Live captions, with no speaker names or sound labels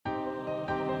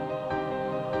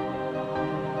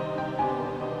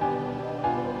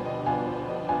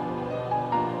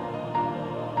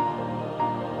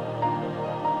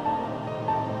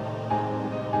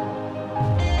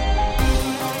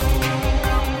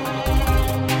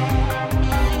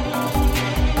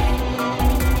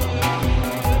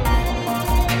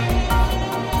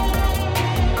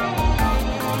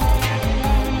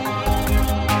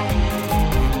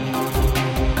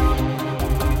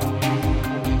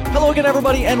again,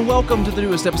 everybody, and welcome to the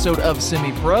newest episode of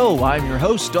Semi-Pro. I'm your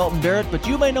host, Dalton Barrett, but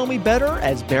you may know me better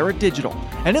as Barrett Digital.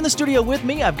 And in the studio with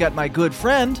me, I've got my good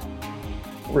friend...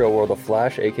 Real World of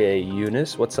Flash, aka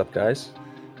Eunice. What's up, guys?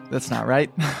 That's not right.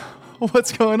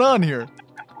 What's going on here?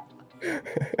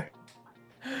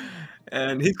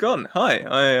 And he's gone. Hi,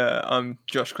 I'm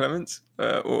Josh Clements,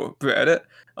 or Brit Edit.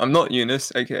 I'm not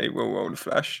Eunice, aka Real World of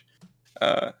Flash.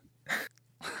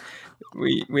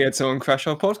 We had someone crash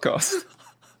our podcast.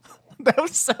 That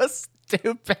was so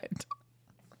stupid.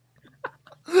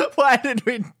 Why did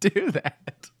we do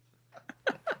that?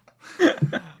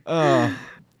 Oh,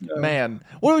 man.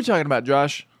 What are we talking about,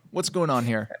 Josh? What's going on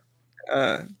here?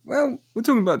 Well, we're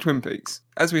talking about Twin Peaks,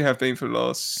 as we have been for the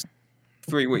last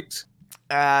 3 weeks.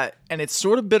 And it's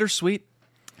sort of bittersweet,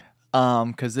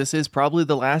 because this is probably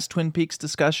the last Twin Peaks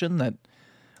discussion that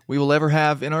we will ever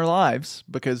have in our lives,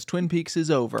 because Twin Peaks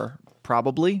is over.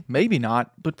 Probably. Maybe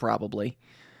not, but probably.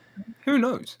 Who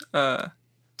knows? To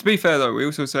be fair, though, we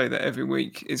also say that every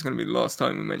week is going to be the last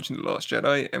time we mention The Last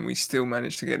Jedi, and we still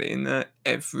manage to get it in there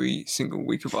every single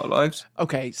week of our lives.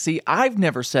 Okay, see, I've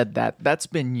never said that. That's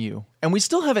been you. And we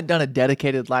still haven't done a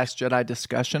dedicated Last Jedi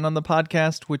discussion on the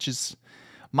podcast, which is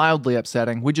mildly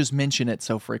upsetting. We just mention it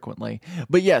so frequently.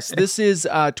 But yes, this is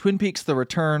Twin Peaks The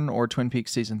Return, or Twin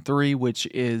Peaks Season 3, which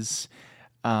is...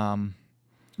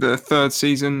 the third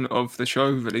season of the show,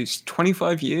 released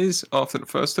 25 years after the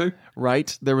first two.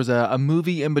 Right. There was a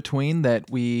movie in between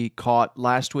that we caught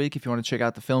last week. If you want to check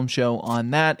out the film show on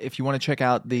that. If you want to check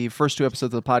out the first two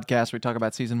episodes of the podcast, we talk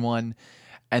about Season 1,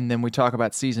 and then we talk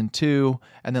about Season 2.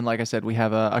 And then, like I said, we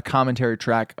have a commentary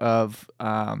track of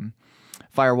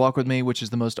Fire Walk With Me, which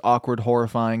is the most awkward,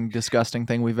 horrifying, disgusting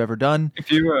thing we've ever done. If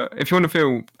you want to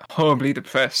feel horribly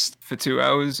depressed for 2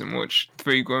 hours and watch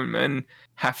three grown men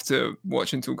have to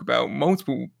watch and talk about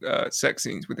multiple sex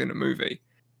scenes within a movie,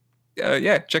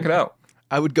 check it out.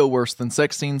 I would go worse than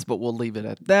sex scenes, but we'll leave it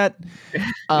at that.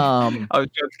 I was trying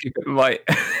to keep it light.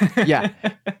 Yeah.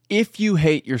 If you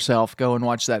hate yourself, go and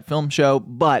watch that film show.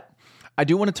 But I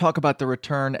do want to talk about The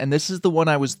Return, and this is the one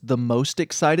I was the most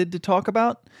excited to talk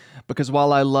about, because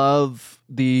while I love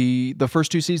the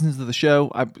first two seasons of the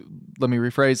show, let me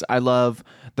rephrase, I love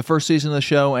the first season of the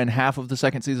show and half of the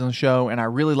second season of the show, and I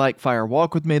really like Fire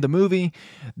Walk With Me, the movie.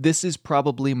 This is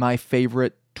probably my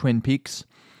favorite Twin Peaks,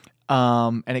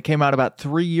 and it came out about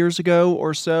 3 years ago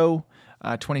or so,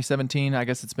 2017. I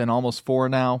guess it's been almost 4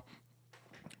 now,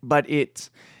 but it's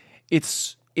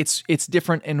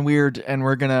different and weird, and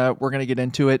we're gonna get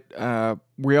into it.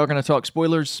 We are gonna talk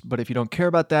spoilers, but if you don't care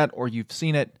about that or you've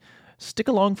seen it, stick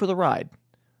along for the ride.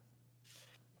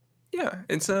 Yeah,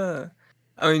 it's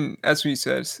I mean, as we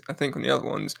said, I think on the other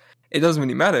ones, it doesn't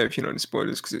really matter if you know the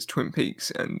spoilers because it's Twin Peaks,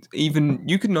 and even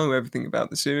you can know everything about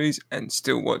the series and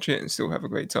still watch it and still have a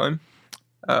great time.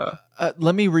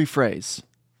 Let me rephrase: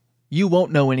 you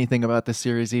won't know anything about the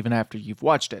series even after you've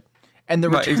watched it. And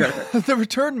exactly. The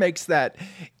Return makes that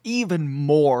even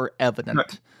more evident.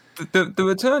 Right. The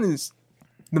Return is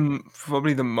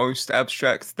probably the most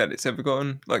abstract that it's ever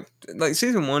gotten. Like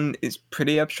Season 1 is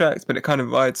pretty abstract, but it kind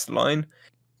of rides the line.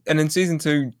 And then Season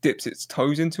 2 dips its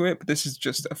toes into it, but this is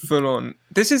just a full-on...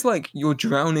 This is like you're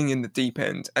drowning in the deep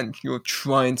end, and you're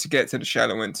trying to get to the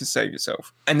shallow end to save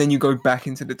yourself. And then you go back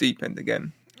into the deep end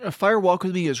again. Fire Walk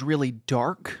With Me is really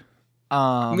dark.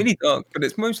 Really dark, but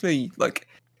it's mostly like...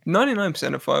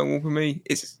 99% of Fire Walk With Me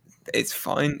it's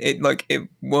fine. It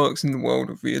works in the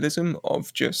world of realism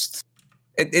of just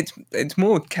it's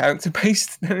more character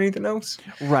based than anything else.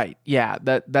 Right. Yeah.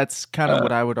 That's kind of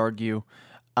what I would argue.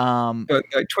 But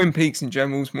Twin Peaks in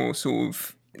general is more sort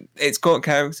of, it's got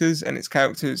characters, and its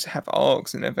characters have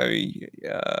arcs, and they're very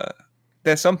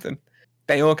they're something.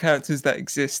 They are characters that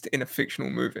exist in a fictional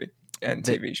movie and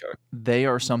TV show. They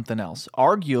are something else.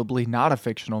 Arguably not a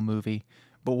fictional movie.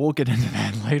 But we'll get into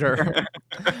that later.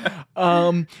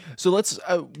 So let's.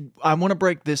 I want to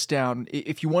break this down.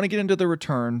 If you want to get into The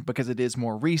Return, because it is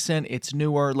more recent, it's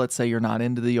newer. Let's say you're not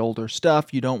into the older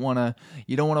stuff. You don't want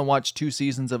to watch 2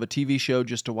 seasons of a TV show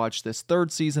just to watch this 3rd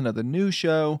season of the new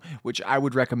show, which I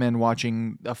would recommend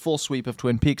watching a full sweep of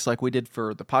Twin Peaks, like we did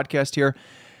for the podcast here.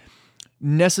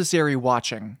 Necessary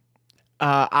watching.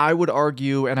 I would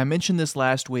argue, and I mentioned this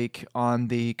last week on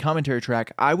the commentary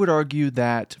track, I would argue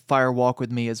that Fire Walk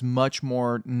With Me is much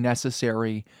more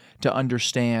necessary to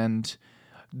understand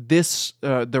this,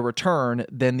 The Return,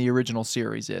 than the original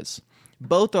series is.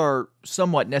 Both are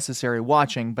somewhat necessary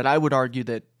watching, but I would argue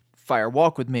that Fire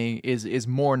Walk With Me is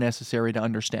more necessary to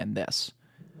understand this.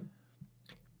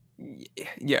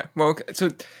 Yeah, well, so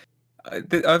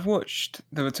I've watched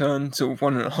The Return sort of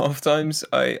 1.5 times.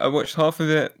 I watched half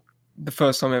of it the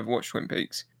first time I ever watched Twin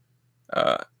Peaks.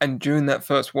 And during that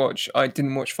first watch, I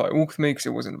didn't watch Fire Walk with Me because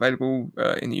it wasn't available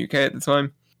in the UK at the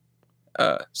time.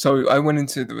 So I went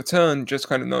into The Return just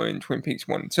kind of knowing Twin Peaks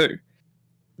 1 and 2.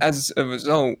 As a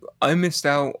result, I missed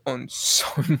out on so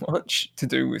much to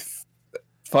do with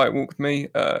Fire Walk with Me,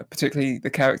 particularly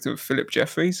the character of Philip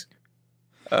Jeffries,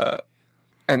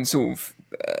 and sort of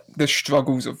the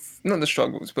struggles of, not the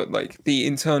struggles, but like the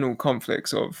internal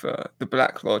conflicts of the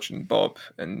Black Lodge and Bob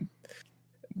and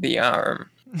the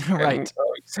Aram. Right.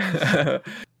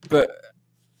 But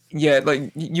yeah,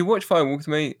 like you watch Fire Walk with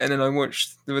Me, and then I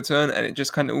watched The Return, and it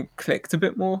just kind of all clicked a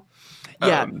bit more.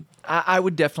 Yeah, I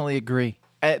would definitely agree.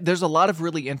 There's a lot of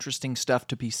really interesting stuff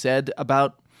to be said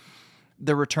about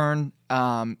The Return.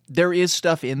 There is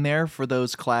stuff in there for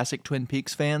those classic Twin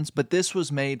Peaks fans, but this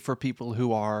was made for people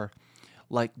who are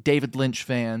like David Lynch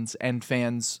fans and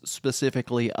fans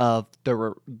specifically of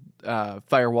the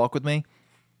Fire Walk with Me.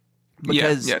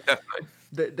 Because yeah,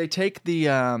 definitely. They take the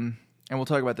and we'll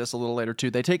talk about this a little later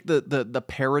too. They take the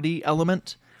parody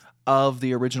element of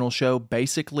the original show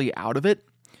basically out of it.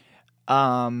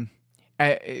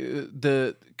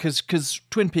 Because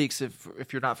Twin Peaks,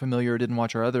 if you're not familiar or didn't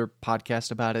watch our other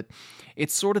podcast about it,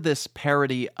 it's sort of this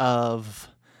parody of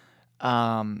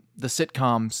the soap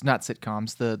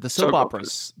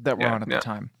operas that were on at the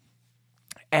time.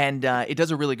 And it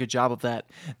does a really good job of that.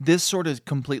 This sort of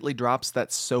completely drops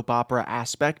that soap opera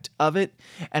aspect of it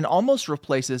and almost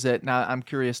replaces it. Now, I'm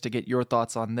curious to get your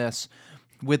thoughts on this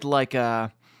with like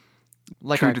a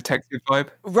True Detective vibe.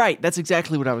 Right, that's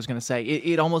exactly what I was going to say.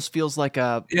 It almost feels like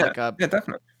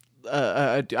definitely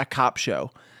a cop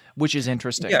show, which is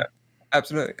interesting. Yeah,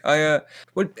 absolutely.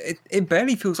 It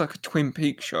barely feels like a Twin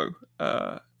Peaks show.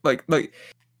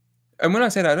 And when I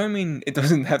say that, I don't mean it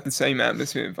doesn't have the same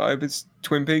atmosphere and vibe as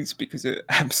Twin Peaks, because it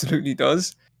absolutely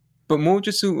does. But more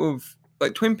just sort of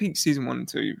like Twin Peaks season 1 and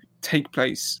 2 take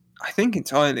place, I think,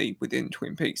 entirely within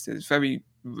Twin Peaks. It's very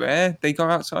rare they go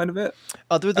outside of it.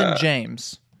 Other than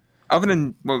James. Other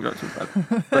than, well, we don't talk about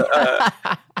it. But,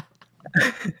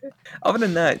 other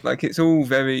than that, like, it's all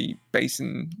very based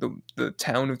in the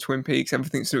town of Twin Peaks.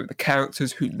 Everything's to do with the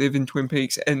characters who live in Twin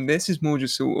Peaks. And this is more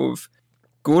just sort of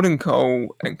Gordon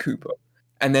Cole and Cooper.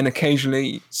 And then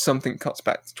occasionally something cuts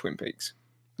back to Twin Peaks,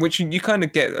 which you kind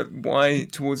of get why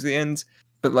towards the end.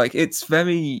 But, like, it's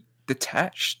very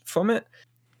detached from it.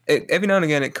 Every now and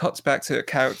again, it cuts back to a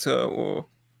character or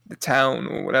the town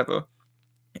or whatever.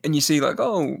 And you see, like,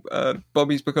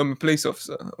 Bobby's become a police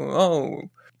officer. Or,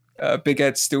 Big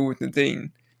Ed's still with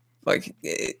Nadine. Like,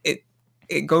 it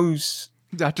goes...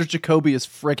 Dr. Jacoby has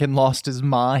frickin' lost his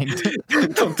mind.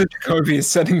 Dr. Jacoby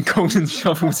is setting golden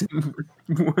shovels in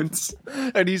woods.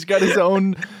 And he's got his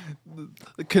own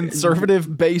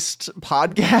conservative-based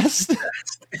podcast.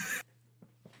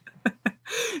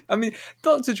 I mean,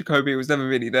 Dr. Jacoby was never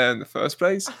really there in the first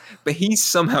place, but he's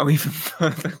somehow even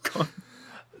further gone.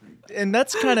 And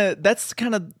that's kind of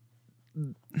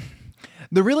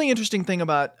the really interesting thing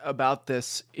about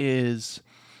this is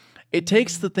it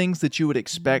takes the things that you would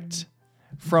expect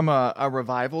from a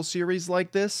revival series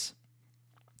like this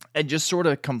and just sort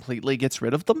of completely gets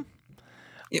rid of them.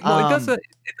 It does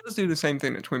do the same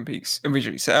thing that Twin Peaks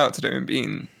originally set out to do, and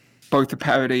being both a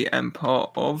parody and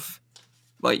part of,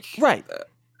 like, right,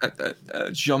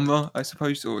 a genre, I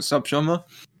suppose, or a subgenre.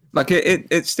 Like,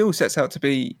 it still sets out to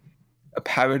be a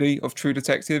parody of True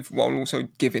Detective while also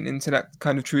giving into that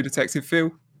kind of True Detective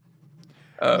feel.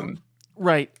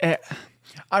 Right.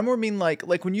 I more mean like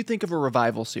when you think of a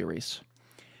revival series,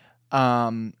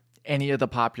 any of the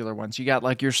popular ones, you got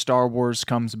like your Star Wars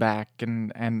comes back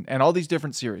and all these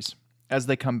different series as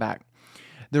they come back.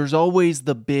 There's always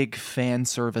the big fan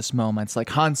service moments, like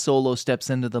Han Solo steps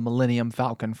into the Millennium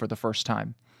Falcon for the first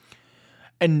time.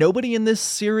 And nobody in this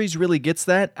series really gets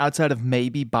that outside of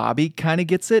maybe Bobby kind of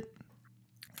gets it.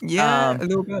 Yeah, a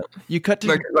little bit. You cut to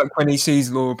like when he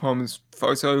sees Laura Palmer's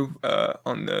photo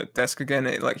on the desk again,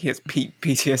 he has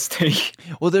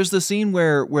PTSD. Well, there's the scene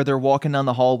where they're walking down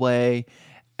the hallway,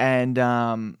 and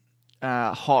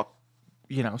Hawk,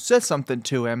 says something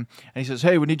to him, and he says,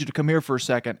 "Hey, we need you to come here for a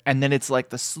second." And then it's like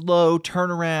the slow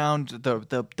turnaround,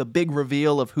 the big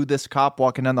reveal of who this cop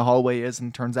walking down the hallway is,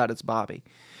 and turns out it's Bobby.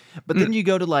 But then you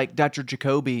go to like Dr.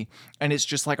 Jacoby, and it's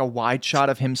just like a wide shot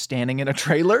of him standing in a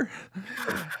trailer.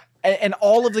 And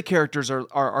all of the characters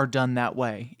are done that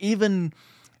way. Even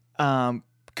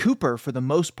Cooper, for the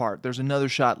most part. There's another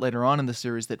shot later on in the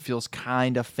series that feels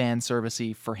kind of fan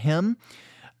servicey for him.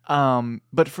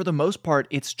 But for the most part,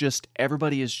 it's just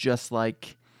everybody is just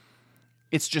like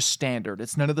It's just standard.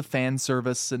 It's none of the fan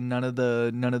service and none of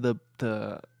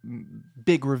the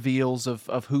big reveals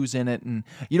of who's in it, and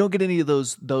you don't get any of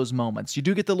those moments. You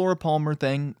do get the Laura Palmer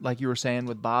thing, like you were saying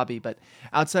with Bobby, but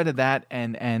outside of that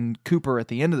and Cooper at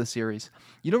the end of the series,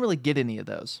 you don't really get any of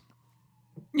those.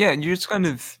 Yeah, you just kind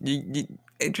of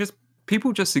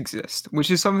people just exist, which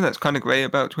is something that's kind of great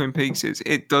about Twin Peaks. Is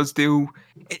it does deal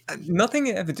nothing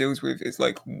it ever deals with is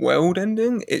like world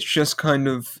ending. It's just kind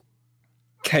of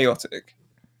chaotic,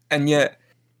 and yet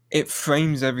it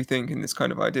frames everything in this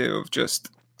kind of idea of just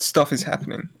stuff is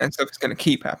happening and stuff is going to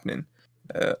keep happening,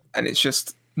 and it's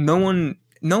just no one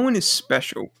is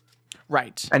special,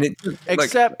 right? And it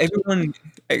except like, everyone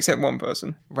except one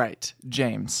person, right?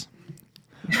 James,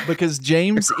 because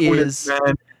James is man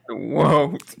in the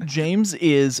world. James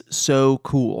is so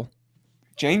cool.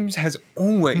 James has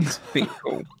always been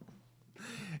cool.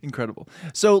 Incredible.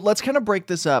 So let's kind of break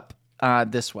this up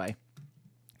this way.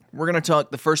 We're going to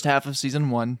talk the first half of season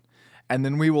 1, and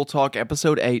then we will talk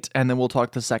episode 8, and then we'll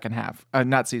talk the second half.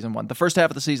 Not season 1. The first half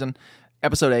of the season,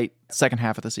 episode 8, second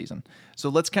half of the season. So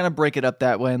let's kind of break it up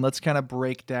that way, and let's kind of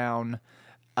break down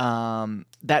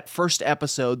that first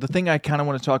episode. The thing I kind of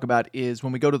want to talk about is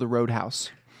when we go to the Roadhouse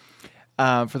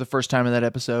for the first time in that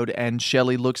episode, and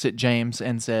Shelley looks at James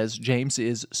and says, James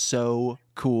is so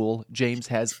cool. James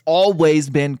has always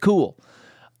been cool.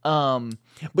 But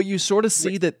you sort of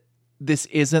see that this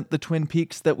isn't the Twin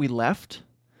Peaks that we left.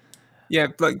 Yeah,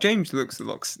 like James looks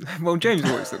well, James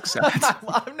always looks sad.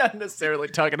 I'm not necessarily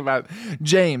talking about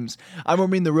James. I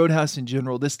mean the Roadhouse in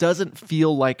general. This doesn't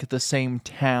feel like the same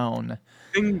town.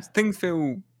 Things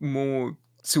feel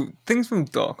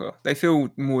darker. They feel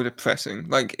more depressing.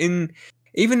 Like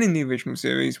even in the original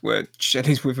series where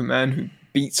Shelley's with a man who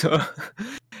beats her,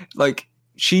 like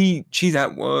she's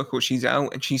at work or she's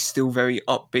out and she's still very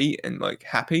upbeat and like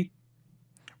happy.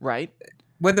 Right.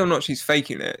 Whether or not she's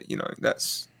faking it,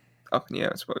 that's up in the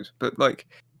air, I suppose. But like,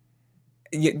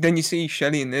 then you see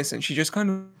Shelley in this, and she's just kind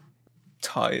of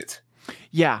tired.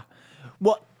 Yeah.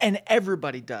 Well, and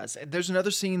everybody does. There's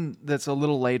another scene that's a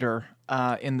little later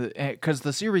because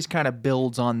the series kind of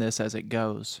builds on this as it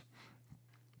goes.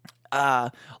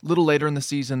 A little later in the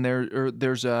season,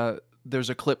 there's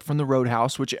a clip from the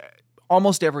Roadhouse, which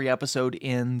almost every episode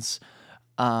ends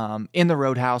in the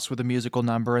Roadhouse with a musical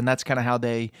number, and that's kind of how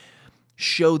they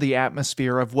show the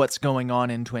atmosphere of what's going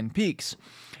on in Twin Peaks.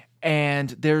 And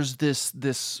there's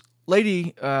this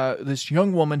lady, this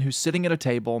young woman who's sitting at a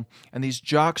table, and these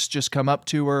jocks just come up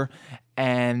to her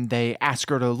and they ask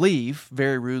her to leave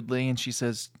very rudely, and she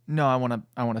says, "No, I want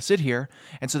to sit here."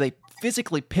 And so they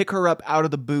physically pick her up out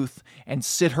of the booth and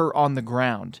sit her on the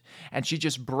ground, and she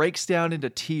just breaks down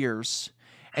into tears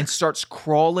and starts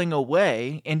crawling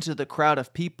away into the crowd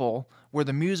of people where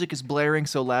the music is blaring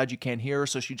so loud you can't hear her,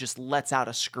 so she just lets out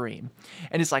a scream.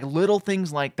 And it's like little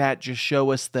things like that just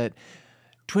show us that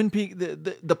Twin Peaks,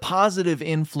 the positive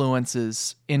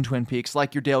influences in Twin Peaks,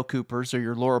 like your Dale Coopers or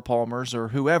your Laura Palmers or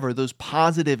whoever, those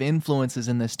positive influences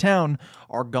in this town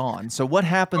are gone. So what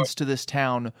happens to this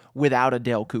town without a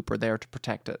Dale Cooper there to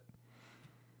protect it?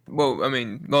 Well, I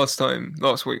mean, last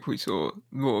week we saw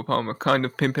Laura Palmer kind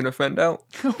of pimping a friend out.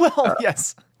 Well,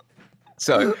 yes.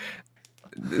 So,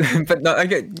 but no, I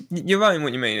get you're right in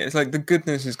what you mean. It's like the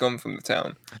goodness is gone from the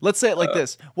town. Let's say it like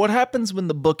this: what happens when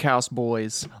the Bookhouse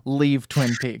boys leave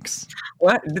Twin Peaks?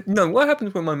 What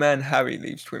happens when my man Harry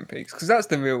leaves Twin Peaks? Because that's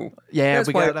the real. Yeah, that's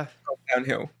we why gotta it's gone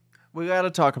downhill. We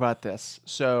gotta talk about this.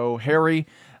 So Harry,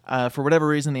 for whatever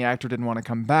reason, the actor didn't want to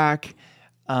come back.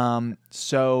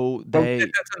 So they.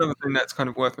 That's another thing that's kind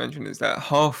of worth mentioning is that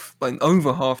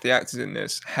over half the actors in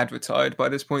this had retired by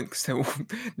this point because they're all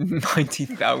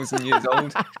 90,000 years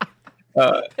old.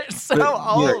 They're so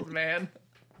old, man.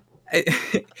 I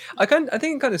think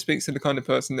it kind of speaks to the kind of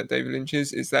person that David Lynch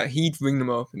is that he'd ring them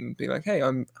up and be like, "Hey,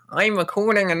 I'm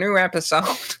recording a new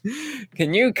episode.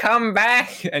 Can you come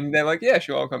back?" And they're like, "Yeah,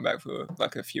 sure, I'll come back for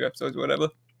like a few episodes or whatever."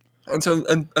 And so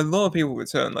a lot of people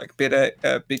return, like Big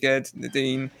Ed,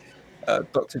 Nadine,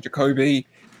 Dr. Jacoby,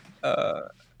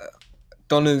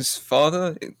 Donna's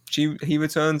father. He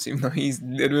returns, even though he's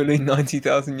literally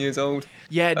 90,000 years old.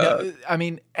 Yeah, no, I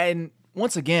mean, and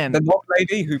once again, the Mob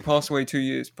Lady, who passed away 2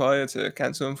 years prior to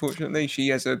cancer, unfortunately, she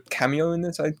has a cameo in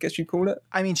this, I guess you'd call it.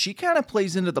 I mean, she kind of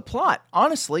plays into the plot,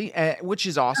 honestly, which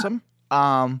is awesome.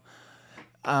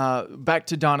 Back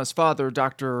to Donna's father,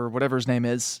 Dr. whatever his name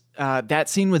is, that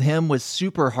scene with him was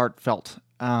super heartfelt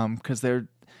because they're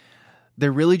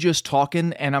really just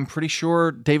talking, and I'm pretty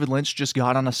sure David Lynch just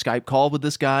got on a Skype call with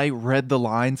this guy, read the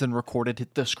lines, and recorded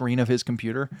the screen of his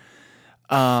computer.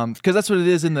 because that's what it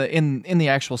is in the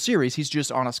actual series. He's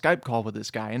just on a Skype call with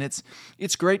this guy, and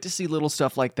it's great to see little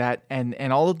stuff like that.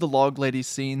 And all of the Log Lady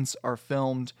scenes are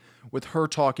filmed with her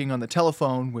talking on the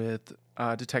telephone with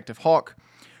Detective Hawk,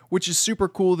 which is super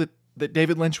cool that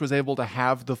David Lynch was able to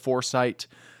have the foresight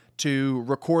to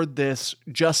record this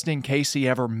just in case he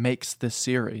ever makes this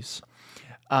series.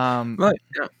 Right.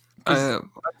 Yeah.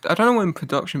 I don't know when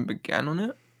production began on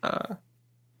it.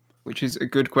 Which is a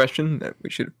good question that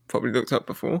we should have probably looked up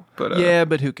before. But yeah,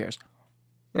 but who cares?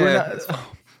 Yeah,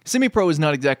 Semi-Pro is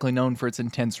not exactly known for its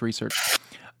intense research.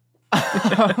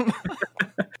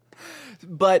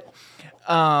 But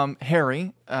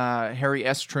Harry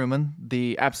S. Truman,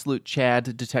 the absolute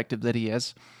Chad detective that he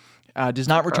is, does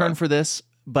not return for this,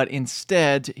 but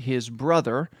instead his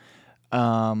brother,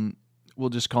 we'll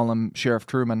just call him Sheriff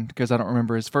Truman because I don't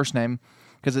remember his first name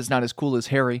because it's not as cool as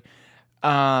Harry.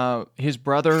 His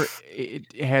brother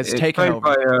has taken over.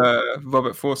 Played by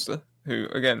Robert Forster, who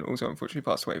again also unfortunately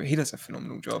passed away, but he does a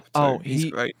phenomenal job. He's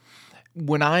great.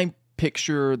 When I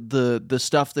picture the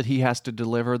stuff that he has to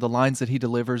deliver, the lines that he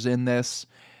delivers in this,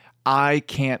 I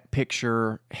can't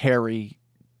picture Harry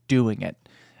doing it.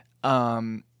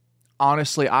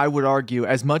 Honestly, I would argue,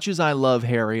 as much as I love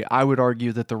Harry, I would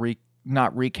argue that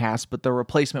not recast, but the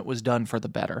replacement was done for the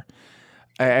better.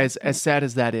 As sad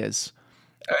as that is.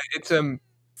 It's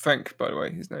Frank, by the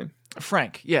way, his name.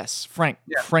 Frank, yes, Frank.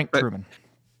 Yeah, Frank Truman.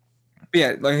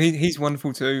 Yeah, like he's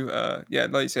wonderful too. Yeah,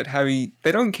 like you said, Harry.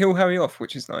 They don't kill Harry off,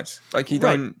 which is nice. Like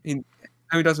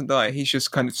Harry doesn't die. He's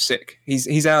just kind of sick.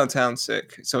 He's out of town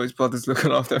sick, so his brother's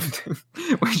looking after everything,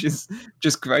 which is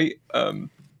just great.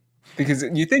 Because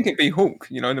you think it'd be Hawk,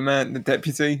 the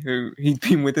deputy who he'd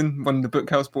been with him, one of the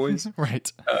Bookhouse boys,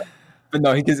 right? But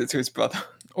no, he gives it to his brother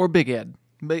or Big Ed.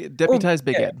 Deputize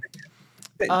Big Ed.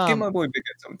 Give my boy Big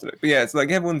Ed something to do. But yeah, it's like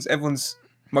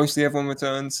mostly everyone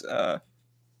returns. Do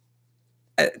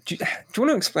you want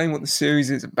to explain what the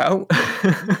series is about?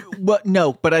 Well,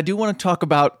 no, but I do want to talk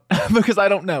about because I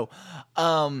don't know.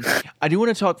 I do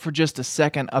want to talk for just a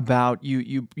second about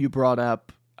you brought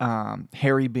up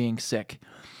Harry being sick.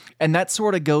 And that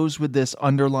sort of goes with this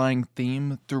underlying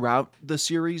theme throughout the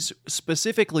series,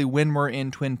 specifically when we're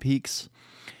in Twin Peaks.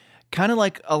 Kind of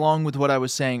like along with what I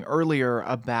was saying earlier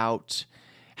about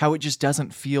how it just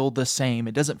doesn't feel the same.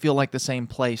 It doesn't feel like the same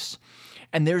place.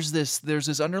 And there's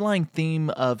this underlying theme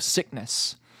of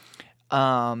sickness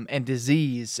and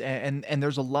disease. And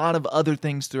there's a lot of other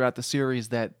things throughout the series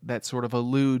that sort of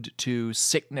allude to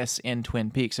sickness in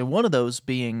Twin Peaks. And one of those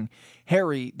being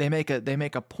Harry, they make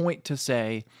a point to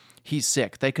say he's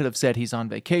sick. They could have said he's on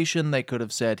vacation. They could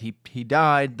have said he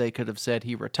died. They could have said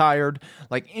he retired.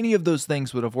 Like any of those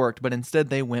things would have worked, but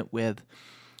instead they went with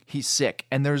he's sick.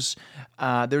 And there's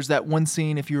that one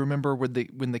scene, if you remember, when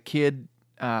the kid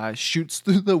shoots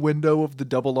through the window of the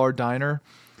Double R Diner,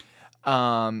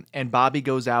 and Bobby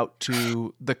goes out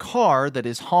to the car that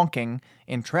is honking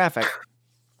in traffic.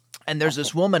 And there's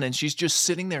this woman, and she's just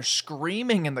sitting there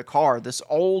screaming in the car, this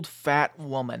old fat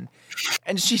woman.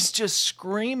 And she's just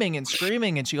screaming and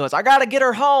screaming, and she goes, "I gotta get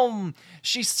her home.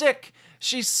 She's sick.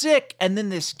 She's sick." And then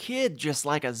this kid, just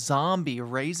like a zombie,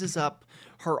 raises up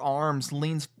her arms,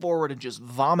 leans forward, and just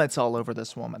vomits all over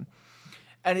this woman.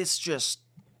 And it's just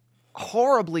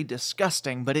horribly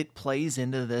disgusting, but it plays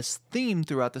into this theme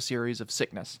throughout the series of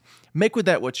sickness. Make with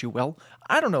that what you will.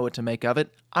 I don't know what to make of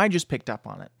it. I just picked up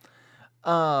on it.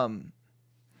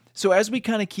 So as we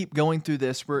kind of keep going through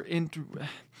this, we're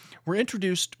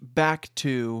introduced back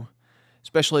to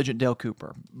Special Agent Dale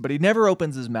Cooper, but he never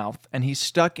opens his mouth, and he's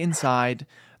stuck inside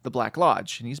the Black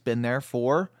Lodge, and he's been there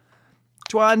for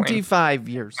 25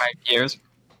 years. 5 years.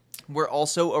 We're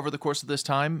also, over the course of this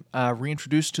time,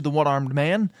 reintroduced to the one-armed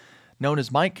man known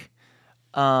as Mike,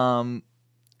 and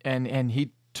he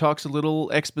talks a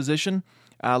little exposition.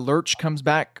 Lurch comes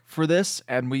back for this,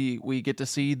 and we get to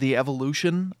see the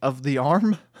evolution of the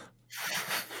arm.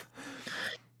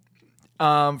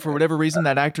 For whatever reason,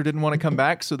 that actor didn't want to come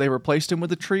back, so they replaced him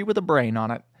with a tree with a brain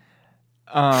on it.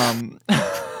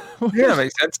 Yeah, that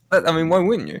makes sense. I mean, why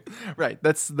wouldn't you? Right,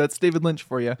 that's David Lynch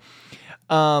for you.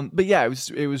 But yeah,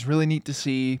 it was really neat to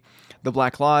see the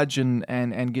Black Lodge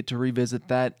and get to revisit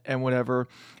that and whatever.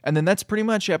 And then that's pretty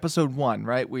much episode 1,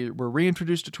 right? We're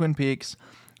reintroduced to Twin Peaks.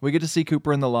 We get to see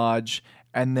Cooper in the lodge,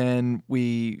 and then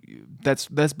that's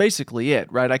basically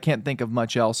it, right? I can't think of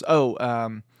much else.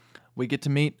 We get to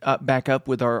meet back up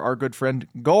with our good friend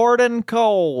Gordon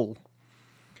Cole,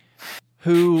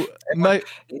 who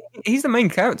he's the main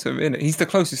character, isn't it? He's the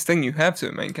closest thing you have to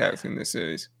a main character in this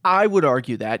series. I would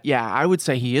argue that, yeah, I would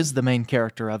say he is the main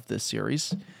character of this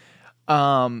series.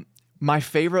 My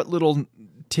favorite little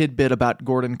tidbit about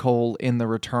Gordon Cole in The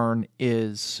Return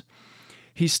is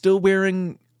he's still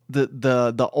wearing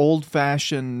the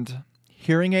old-fashioned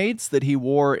hearing aids that he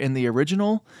wore in the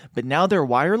original, but now they're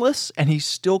wireless, and he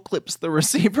still clips the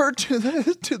receiver to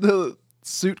the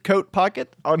suit coat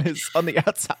pocket on the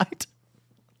outside.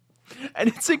 And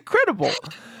it's incredible.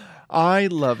 I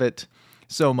love it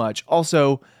so much.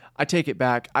 Also, I take it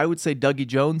back. I would say Dougie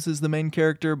Jones is the main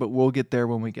character, but we'll get there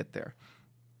when we get there.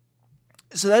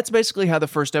 So that's basically how the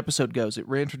first episode goes. It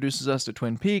reintroduces us to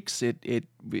Twin Peaks. We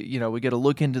get a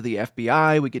look into the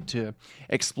FBI. We get to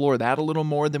explore that a little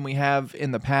more than we have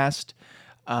in the past.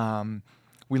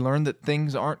 We learn that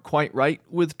things aren't quite right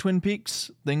with Twin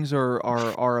Peaks. Things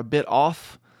are a bit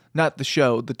off. Not the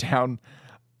show, the town.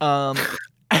 And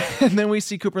then we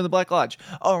see Cooper in the Black Lodge.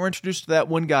 Oh, we're introduced to that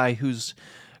one guy whose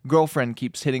girlfriend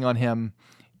keeps hitting on him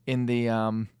in the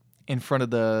in front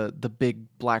of the big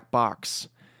black box.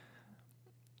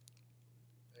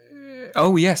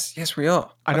 Oh yes, we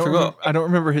are. I forgot. I don't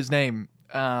remember his name.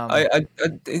 I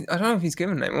don't know if he's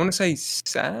given a name. I want to say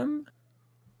Sam.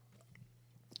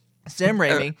 Sam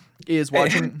Raimi is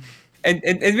watching, and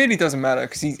it really doesn't matter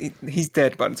because he's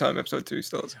dead by the time episode 2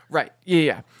 starts. Right?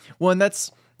 Yeah. Well, and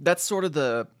that's sort of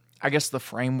the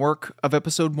framework of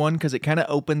episode 1 because it kind of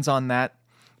opens on that,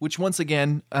 which once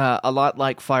again, a lot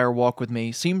like Fire Walk with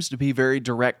Me, seems to be very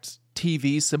direct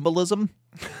TV symbolism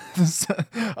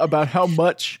about how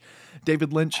much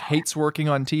David Lynch hates working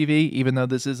on TV, even though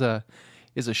this is a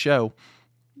show.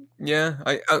 Yeah,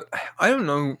 I don't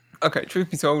know. Okay, truth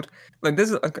be told, like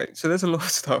there's a lot of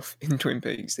stuff in Twin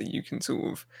Peaks that you can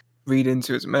sort of read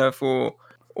into as a metaphor,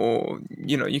 or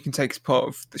you can take as part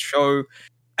of the show,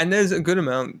 and there's a good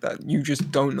amount that you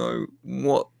just don't know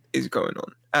what is going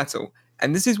on at all.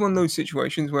 And this is one of those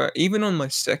situations where even on my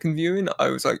second viewing, I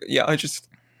was like, yeah,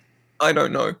 I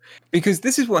don't know. Because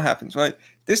this is what happens, right?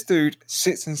 This dude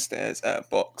sits and stares at a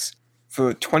box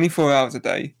for 24 hours a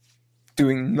day,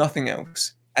 doing nothing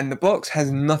else. And the box has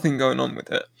nothing going on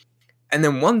with it. And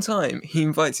then one time, he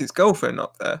invites his girlfriend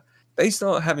up there. They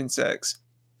start having sex.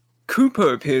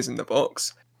 Cooper appears in the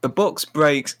box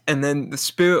breaks, and then the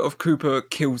spirit of Cooper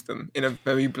kills them in a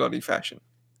very bloody fashion.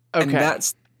 Okay.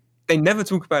 And they never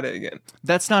talk about it again.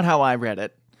 That's not how I read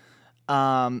it.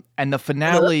 And the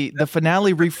finale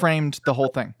reframed the whole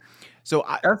thing. So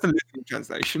that's a literal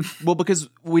translation. Well, because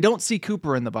we don't see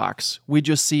Cooper in the box, we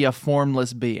just see a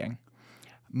formless being.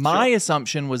 My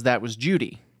assumption was that was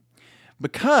Judy,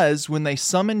 because when they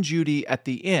summon Judy at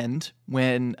the end,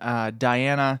 when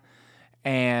Diane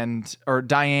and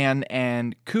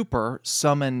Cooper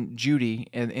summon Judy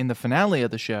in the finale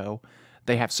of the show,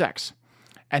 they have sex,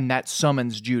 and that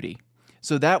summons Judy.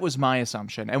 So that was my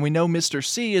assumption. And we know Mr.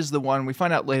 C is the one, we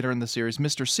find out later in the series,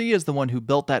 Mr. C is the one who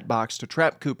built that box to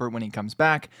trap Cooper when he comes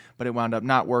back, but it wound up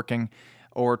not working,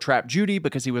 or trap Judy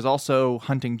because he was also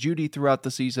hunting Judy throughout the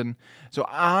season. So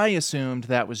I assumed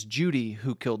that was Judy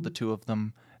who killed the two of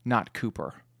them, not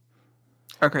Cooper.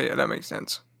 Okay, yeah, that makes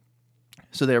sense.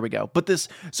 So there we go. But it's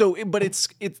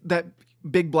that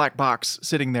big black box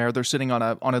sitting there. They're sitting on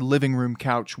a living room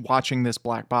couch watching this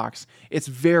black box. It's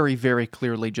very, very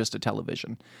clearly just a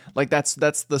television. Like that's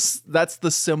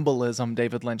the symbolism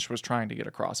David Lynch was trying to get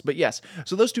across. But yes,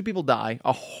 so those two people die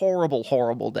a horrible,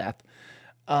 horrible death.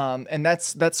 And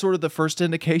that's sort of the first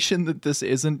indication that this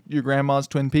isn't your grandma's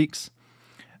Twin Peaks.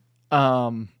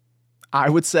 I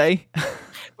would say.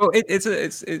 Well,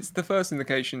 it's the first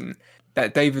indication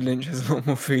that David Lynch has a lot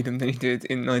more freedom than he did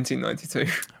in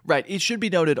 1992. Right. It should be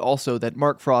noted also that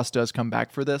Mark Frost does come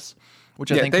back for this,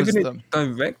 which I think David Lynch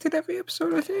directed every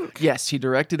episode, I think. Yes, he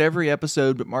directed every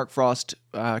episode, but Mark Frost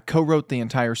co-wrote the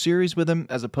entire series with him,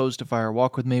 as opposed to Fire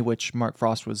Walk with Me, which Mark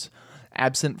Frost was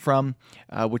absent from,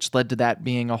 which led to that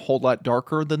being a whole lot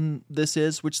darker than this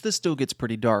is, which this still gets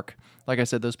pretty dark. Like I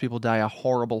said, those people die a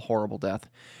horrible, horrible death.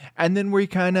 And then we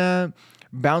kind of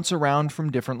bounce around from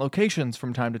different locations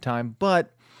from time to time,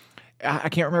 but I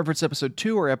can't remember if it's episode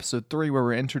 2 or episode 3 where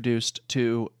we're introduced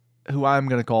to who I'm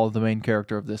going to call the main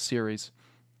character of this series,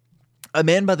 a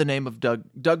man by the name of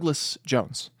Douglas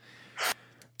Jones.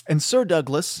 And Sir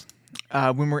Douglas,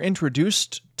 when we're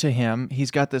introduced to him,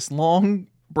 he's got this long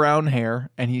brown hair,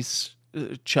 and he's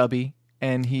chubby,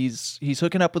 and he's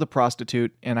hooking up with a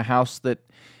prostitute in a house that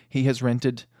he has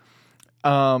rented,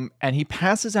 and he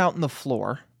passes out on the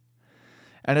floor.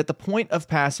 And at the point of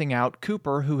passing out,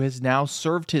 Cooper, who has now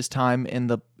served his time in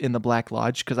the Black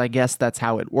Lodge, because I guess that's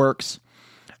how it works.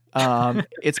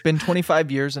 It's been 25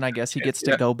 years, and I guess he gets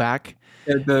to go back.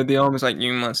 Yeah, the arm is like,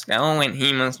 you must go, and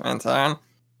he must return.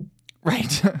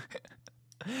 Right.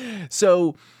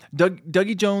 So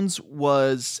Dougie Jones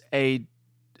was a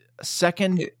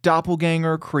second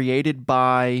doppelganger created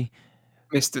by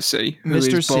Mr. C, who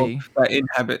Mr. is Bob C. that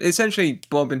inhabit. Essentially,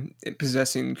 Bob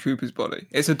possessing Cooper's body.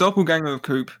 It's a doppelganger of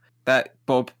Coop that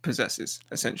Bob possesses,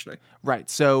 essentially. Right.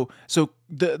 So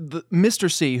the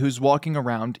Mr. C, who's walking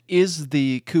around, is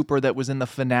the Cooper that was in the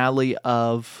finale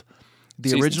of the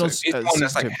Season original. 2. He's the one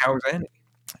that's season like, 2. how's Annie?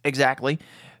 Exactly.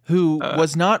 Who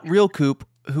was not real Coop.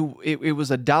 It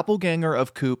was a doppelganger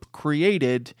of Coop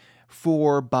created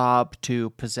for Bob to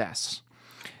possess.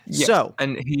 Yes, So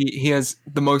and he has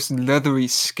the most leathery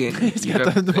skin. he's you've got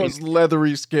ever the seen. most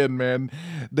leathery skin, man.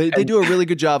 They do a really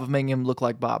good job of making him look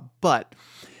like Bob, but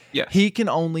Yes. he can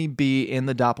only be in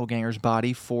the doppelganger's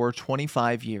body for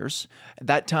 25 years.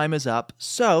 That time is up.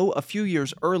 So a few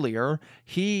years earlier,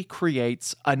 he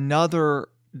creates another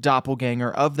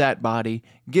doppelganger of that body,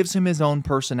 gives him his own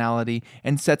personality,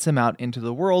 and sets him out into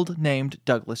the world named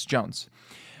Douglas Jones.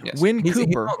 Yes. When he's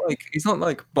Cooper... he's not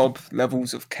like Bob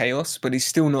levels of chaos, but he's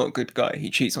still not a good guy. He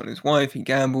cheats on his wife, he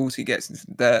gambles, he gets into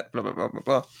debt, blah, blah, blah, blah,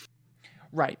 blah.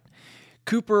 Right.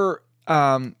 Cooper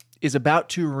is about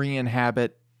to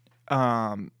re-inhabit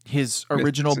his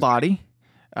original body,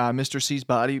 Mr. C's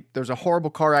body. There's a horrible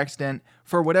car accident.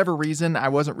 For whatever reason, I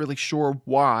wasn't really sure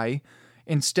why.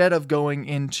 Instead of going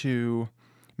into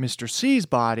Mr. C's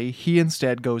body, he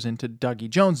instead goes into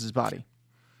Dougie Jones's body.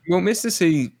 Well, Mr.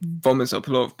 C vomits up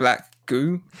a lot of black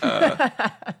goo.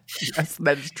 Yes,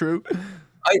 that is true.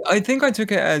 I think I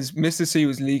took it as Mr. C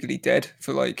was legally dead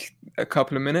for like a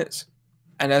couple of minutes,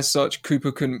 and as such,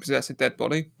 Cooper couldn't possess a dead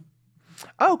body.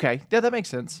 Oh, okay, yeah, that makes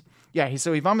sense. Yeah,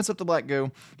 so he vomits up the black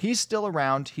goo. He's still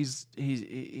around. He's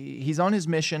on his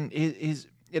mission.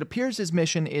 It appears his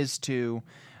mission is to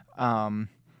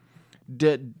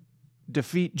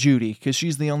defeat Judy, because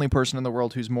she's the only person in the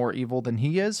world who's more evil than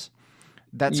he is.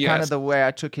 That's kind of the way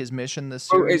I took his mission this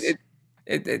series.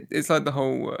 It's like the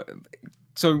whole.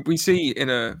 So we see in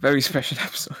a very special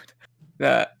episode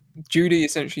that Judy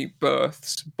essentially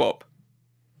births Bob.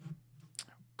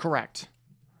 Correct.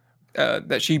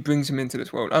 That she brings him into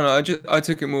this world. I don't know. I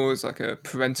took it more as like a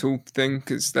parental thing,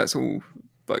 because that's all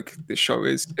like this show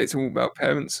is. It's all about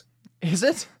parents. Is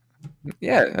it?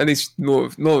 Yeah, at least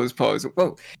Laura's parts.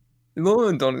 Well, Laura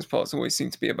and Donna's parts always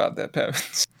seem to be about their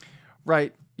parents.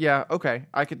 Right. Yeah. Okay.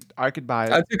 I could buy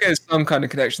it. I think there's some kind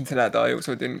of connection to that I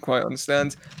also didn't quite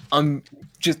understand. I'm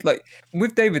just like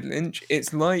with David Lynch,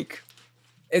 it's like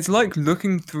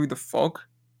looking through the fog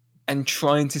and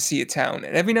trying to see a town.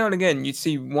 And every now and again, you'd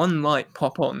see one light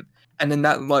pop on, and then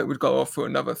that light would go off for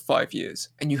another 5 years,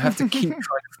 and you have to keep trying to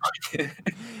find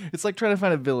it. It's like trying to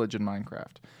find a village in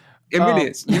Minecraft. It really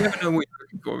is. You never know what you're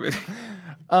looking for,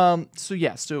 really. So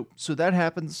yeah. So that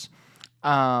happens.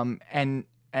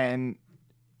 And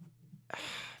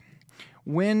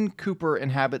when Cooper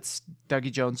inhabits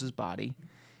Dougie Jones's body,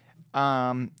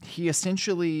 he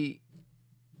essentially,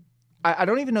 I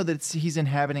don't even know that he's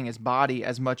inhabiting his body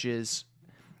as much as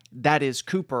that is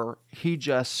Cooper. He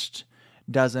just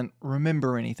doesn't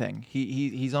remember anything.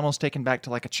 He's almost taken back to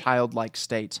like a childlike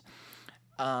state,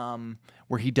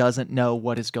 where he doesn't know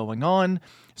what is going on.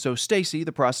 So Stacy,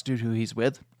 the prostitute who he's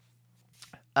with,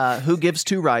 who gives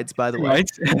 2 rides, by the way,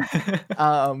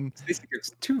 Stacy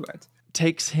gives 2 rides.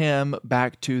 Takes him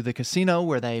back to the casino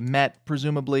where they met,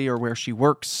 presumably, or where she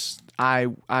works,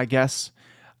 I guess.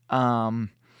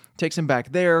 Takes him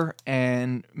back there,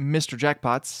 and Mr.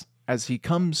 Jackpots, as he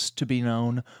comes to be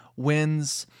known,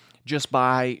 wins just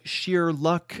by sheer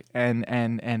luck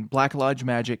and Black Lodge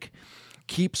magic,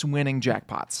 keeps winning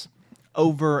jackpots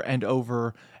over and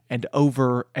over and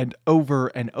over and over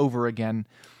and over again.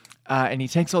 And he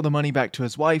takes all the money back to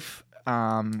his wife,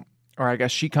 or I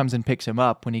guess she comes and picks him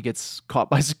up when he gets caught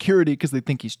by security because they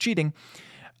think he's cheating,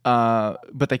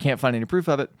 but they can't find any proof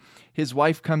of it. His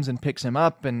wife comes and picks him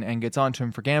up and gets onto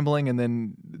him for gambling, and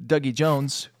then Dougie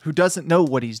Jones, who doesn't know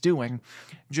what he's doing,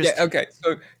 just... Yeah, okay.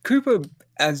 So Cooper,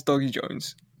 as Dougie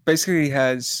Jones, basically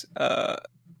has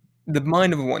the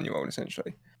mind of a 1-year-old,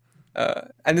 essentially.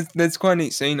 And there's quite a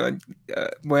neat scene.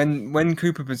 When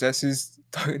Cooper possesses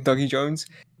Dougie Jones,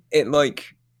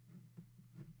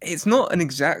 it's not an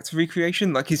exact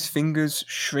recreation. Like his fingers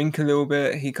shrink a little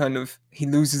bit. He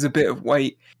loses a bit of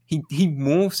weight. He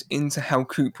morphs into how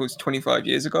Coop was 25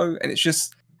 years ago, and it's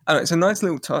just, I don't know, it's a nice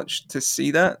little touch to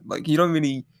see that. Like you don't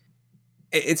really,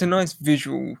 it's a nice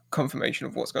visual confirmation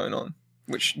of what's going on,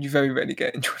 which you very rarely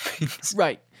get in Twin Peaks.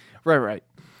 Right.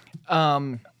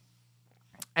 And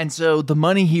so the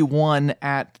money he won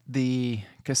at the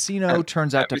casino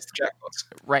turns out to Mr. Jackpots.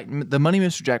 Right. The money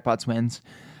Mr. Jackpots wins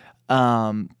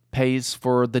pays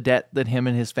for the debt that him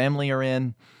and his family are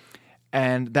in.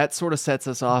 And that sort of sets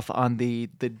us off on the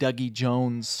Dougie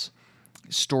Jones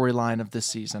storyline of this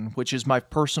season, which is my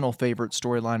personal favorite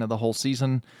storyline of the whole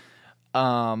season.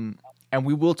 And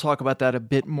we will talk about that a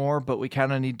bit more, but we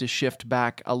kind of need to shift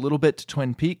back a little bit to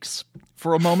Twin Peaks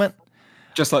for a moment.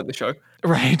 Just like the show.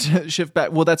 Right. Shift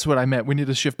back. Well, that's what I meant. We need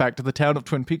to shift back to the town of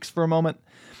Twin Peaks for a moment,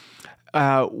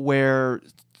 where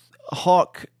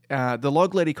Hawk, the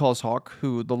log lady calls Hawk,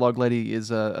 who the log lady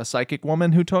is a psychic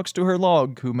woman who talks to her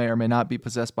log, who may or may not be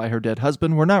possessed by her dead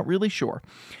husband. We're not really sure.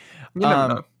 You never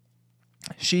know.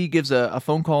 She gives a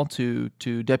phone call to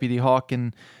Deputy Hawk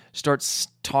and starts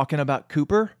talking about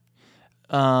Cooper.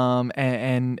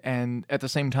 And at the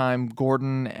same time,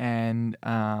 Gordon and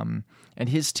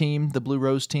his team, the Blue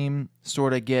Rose team,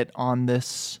 sort of get on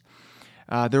this.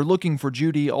 They're looking for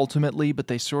Judy ultimately, but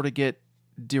they sort of get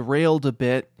derailed a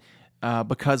bit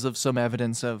because of some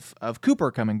evidence of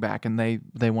Cooper coming back, and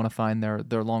they want to find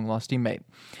their long lost teammate.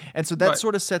 And so that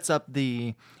sort of sets up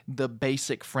the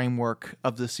basic framework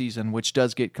of the season, which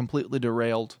does get completely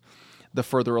derailed the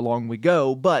further along we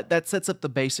go, but that sets up the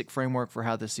basic framework for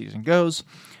how this season goes.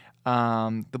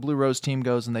 The Blue Rose team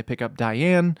goes and they pick up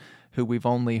Diane, who we've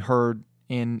only heard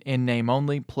in name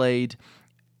only, played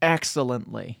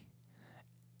excellently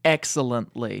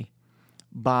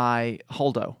by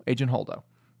Holdo, Agent Holdo.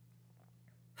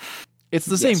 It's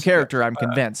the same character, I'm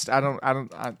convinced.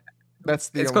 That's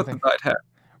the it's only got thing. the dyed hair.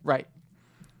 Right.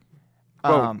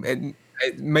 Well, it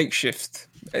makeshift.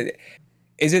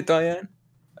 Is it Diane?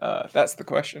 That's the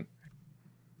question.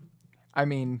 I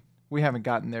mean, we haven't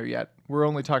gotten there yet. We're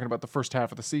only talking about the first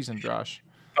half of the season, Josh.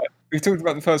 We've talked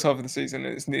about the first half of the season,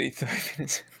 and it's nearly 30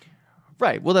 minutes.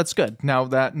 Right. Well, that's good.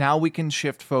 Now we can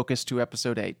shift focus to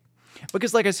episode 8,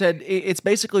 because, like I said, it's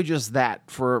basically just that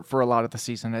for a lot of the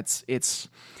season. It's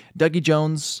Dougie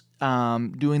Jones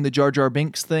doing the Jar Jar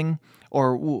Binks thing,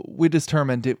 or we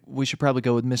determined we should probably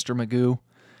go with Mr. Magoo.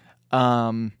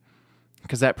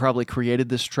 Because that probably created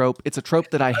this trope. It's a trope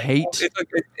that I hate.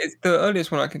 It's the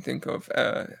earliest one I can think of,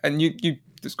 and you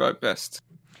describe best.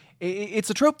 It's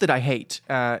a trope that I hate.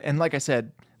 And like I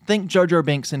said, think Jar Jar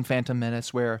Binks in Phantom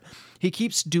Menace, where he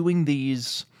keeps doing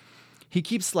these... He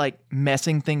keeps, like,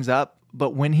 messing things up,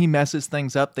 but when he messes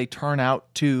things up, they turn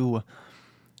out to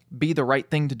be the right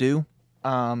thing to do.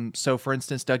 So, for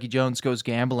instance, Dougie Jones goes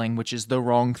gambling, which is the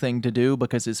wrong thing to do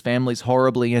because his family's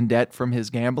horribly in debt from his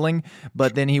gambling,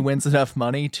 but then he wins enough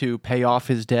money to pay off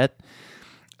his debt.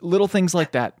 Little things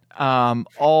like that,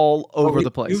 all over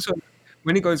the place. Also,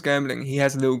 when he goes gambling, he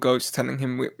has a little ghost telling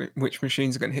him which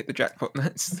machines are going to hit the jackpot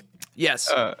next. Yes.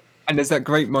 And there's that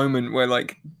great moment where,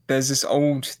 like, there's this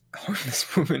old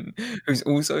homeless woman who's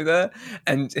also there,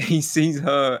 and he sees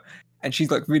her, and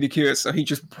she's, like, really curious, so he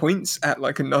just points at,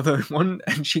 like, another one,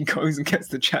 and she goes and gets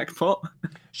the jackpot.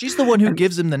 She's the one who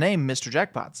gives him the name Mr.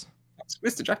 Jackpots.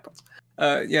 Mr. Jackpots.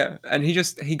 Yeah, and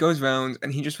he goes around,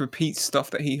 and he just repeats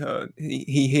stuff that he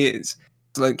hears.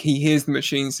 So, like, he hears the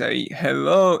machine say,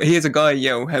 hello. He hears a guy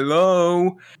yell,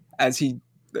 hello, as he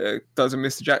does a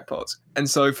Mr. Jackpots. And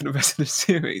so for the rest of the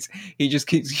series, he just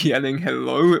keeps yelling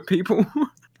hello at people.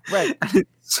 Right. And it's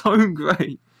so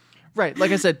great. Right,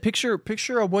 like I said, picture a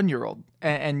 1-year-old,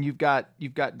 and you've got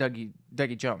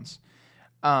Dougie Jones,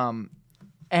 and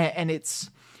it's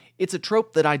a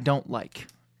trope that I don't like,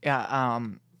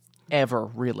 ever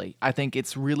really. I think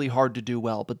it's really hard to do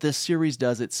well, but this series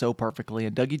does it so perfectly,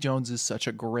 and Dougie Jones is such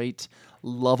a great,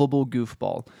 lovable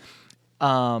goofball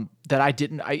that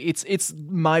it's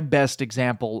my best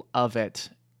example of it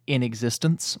in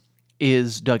existence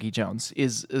is Dougie Jones,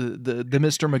 is the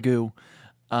Mr. Magoo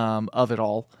of it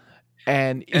all.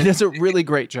 And he does a really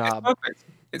great job.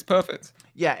 It's perfect.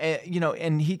 Yeah,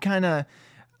 and he kind of,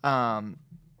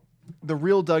 the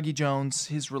real Dougie Jones,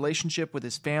 his relationship with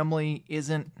his family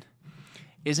isn't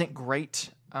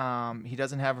great. He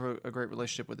doesn't have a great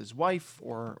relationship with his wife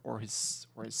or his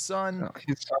son.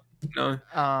 No.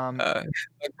 Like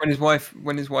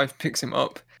when his wife picks him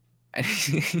up, and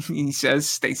he says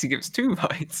Stacy gives 2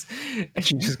 bites, and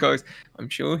she just goes, "I'm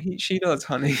sure she does,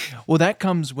 honey." Well, that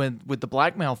comes with the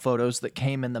blackmail photos that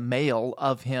came in the mail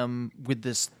of him with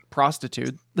this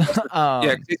prostitute.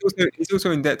 Yeah, he's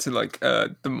also in debt to like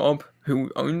the mob who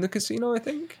own the casino, I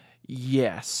think.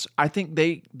 Yes, I think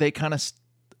they kind of.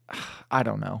 I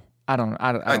don't know. I don't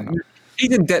know.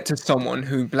 He's in debt to someone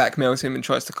who blackmails him and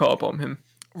tries to car bomb him.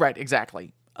 Right,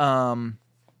 exactly.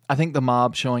 I think the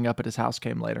mob showing up at his house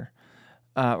came later.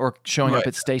 Or showing up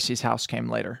at Stacy's house came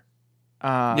later.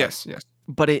 Yes.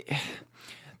 But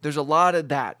there's a lot of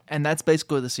that, and that's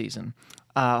basically the season.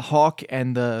 Hawk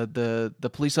and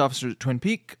the police officers at Twin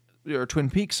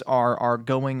Peaks are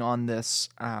going on this,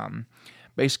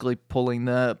 basically pulling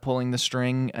the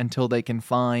string until they can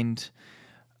find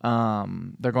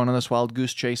They're going on this wild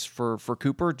goose chase for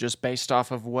Cooper, just based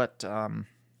off of what the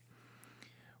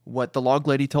log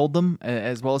lady told them,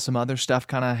 as well as some other stuff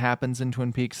kind of happens in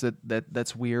Twin Peaks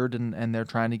that's weird, and they're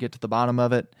trying to get to the bottom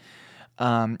of it.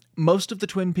 Most of the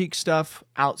Twin Peaks stuff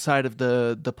outside of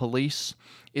the police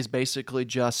is basically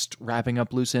just wrapping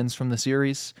up loose ends from the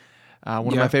series. One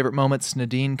of my favorite moments,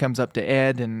 Nadine comes up to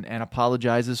Ed and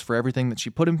apologizes for everything that she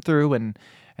put him through, and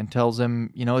tells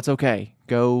him, it's okay.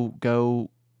 Go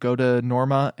to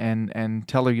Norma and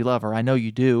tell her you love her. I know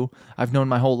you do. I've known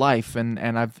my whole life, and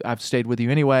I've stayed with you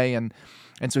anyway. And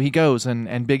so he goes,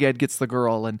 and Big Ed gets the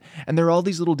girl, and there are all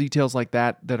these little details like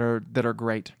that are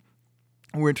great.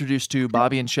 We're introduced to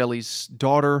Bobby and Shelley's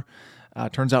daughter.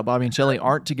 Turns out Bobby and Shelley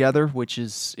aren't together, which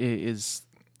is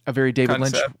a very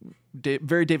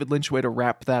David Lynch way to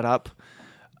wrap that up.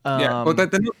 Well, they're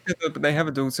not together, but they have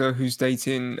a daughter who's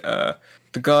dating the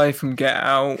guy from Get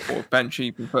Out or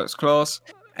Banshee from First Class,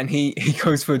 and he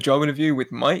goes for a job interview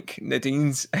with Mike,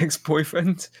 Nadine's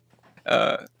ex-boyfriend,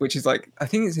 which is like, I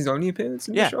think it's his only appearance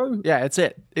in the show. Yeah, it's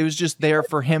it. It was just there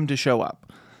for him to show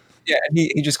up. Yeah, and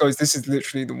he just goes, this is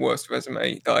literally the worst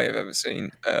resume that I have ever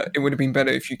seen. It would have been better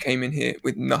if you came in here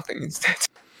with nothing instead.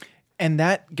 And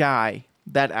that guy,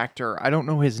 that actor, I don't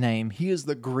know his name. He is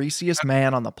the greasiest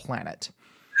man on the planet.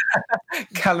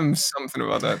 Callum something or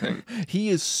other, I think. He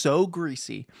is so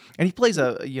greasy, and he plays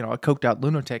a coked out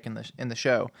lunatic in the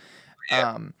show.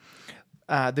 Yeah.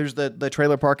 There's the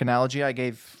trailer park analogy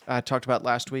I talked about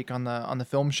last week on the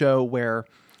film show, where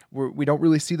we don't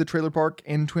really see the trailer park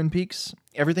in Twin Peaks.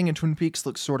 Everything in Twin Peaks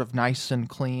looks sort of nice and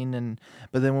clean,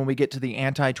 but then when we get to the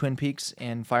anti-Twin Peaks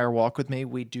in Fire Walk with Me,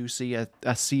 we do see a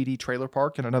seedy trailer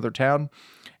park in another town,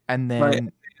 and then. Right.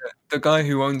 The guy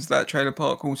who owns that trailer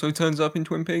park also turns up in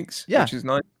Twin Peaks, which is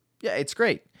nice. Yeah, it's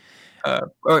great.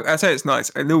 Well, I say it's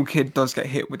nice. A little kid does get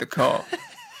hit with a car.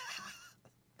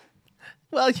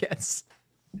 Well, yes.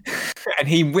 And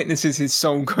he witnesses his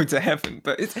soul go to heaven.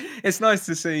 But it's nice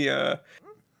to see. I'm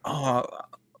not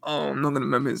going to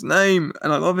remember his name,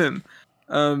 and I love him.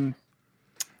 I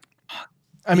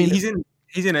mean,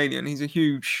 he's in Alien. He's a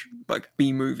huge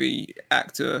B movie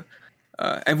actor.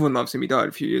 Everyone loves him. He died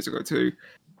a few years ago too.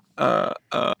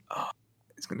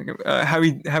 It's gonna go.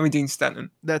 Harry Dean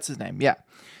Stanton. That's his name. Yeah.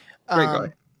 Great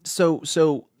guy.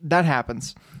 So that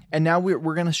happens, and now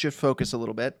we're gonna shift focus a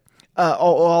little bit.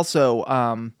 Also,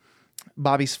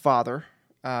 Bobby's father,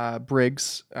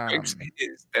 Briggs. Briggs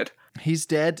is dead. He's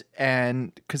dead,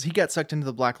 and because he got sucked into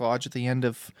the Black Lodge at the end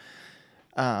of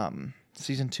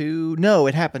season 2. No,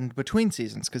 it happened between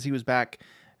seasons because he was back.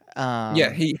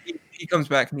 He comes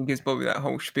back and he gives Bobby that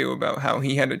whole spiel about how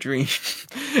he had a dream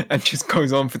and just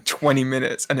goes on for 20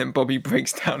 minutes, and then Bobby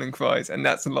breaks down and cries, and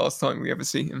that's the last time we ever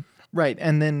see him. Right,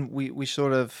 and then we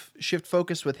sort of shift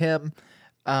focus with him.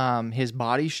 His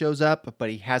body shows up,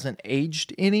 but he hasn't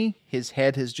aged any. His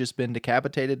head has just been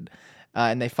decapitated,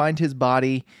 and they find his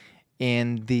body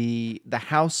in the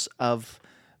house of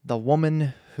the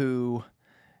woman who...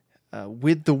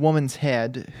 with the woman's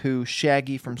head, who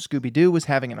Shaggy from Scooby-Doo was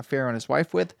having an affair on his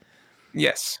wife with.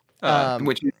 Yes,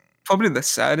 which is probably the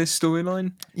saddest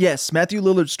storyline. Yes, Matthew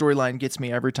Lillard's storyline gets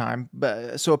me every time.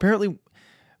 But so apparently,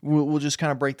 we'll just kind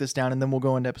of break this down, and then we'll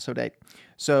go into episode 8.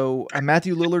 So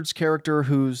Matthew Lillard's character,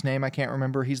 whose name I can't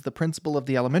remember, he's the principal of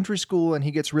the elementary school, and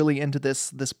he gets really into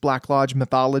this Black Lodge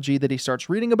mythology that he starts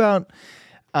reading about.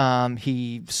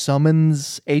 He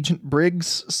summons Agent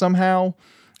Briggs somehow.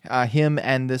 Him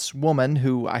and this woman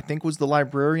who I think was the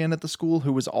librarian at the school,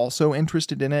 who was also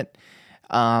interested in it.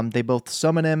 They both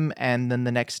summon him, and then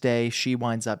the next day she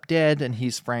winds up dead, and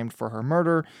he's framed for her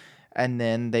murder. And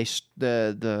then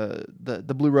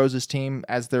the Blue Roses team,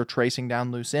 as they're tracing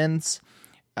down loose ends,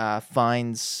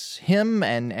 finds him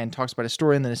and talks about his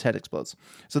story, and then his head explodes.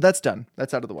 So that's done.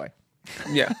 That's out of the way.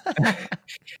 Yeah.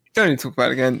 Don't need to talk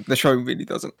about it again. The show really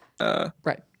doesn't.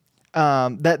 Right.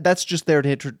 That's just there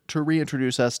to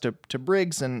reintroduce us to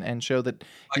Briggs and show that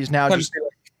he's now just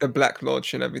the Black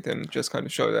Lodge and everything. Just kind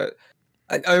of show that.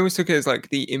 I always took it as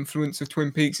the influence of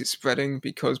Twin Peaks is spreading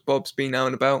because Bob's been out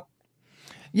and about.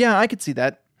 Yeah, I could see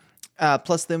that.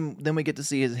 Plus, then we get to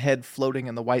see his head floating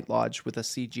in the White Lodge with a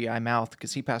CGI mouth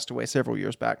because he passed away several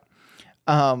years back.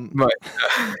 Right.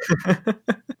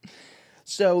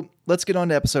 So let's get on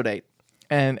to episode 8,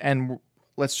 and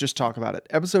let's just talk about it.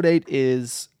 Episode 8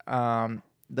 is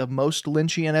the most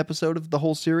Lynchian episode of the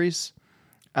whole series.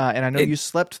 And I know you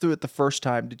slept through it the first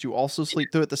time. Did you also sleep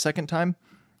through it the second time?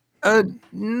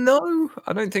 No,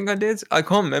 I don't think I did. I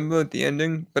can't remember the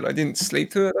ending, but I didn't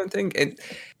sleep through it, I don't think.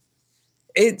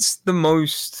 It's the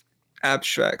most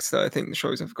abstract that I think the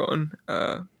show's ever gotten.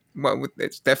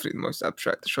 It's definitely the most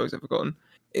abstract the show's ever gotten.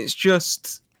 It's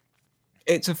just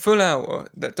it's a full hour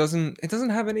that doesn't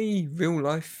have any real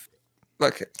life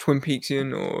like Twin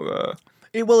Peaksian or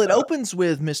It opens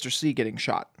with Mr. C getting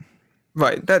shot.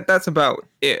 right. That's about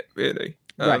it really.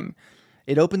 Right.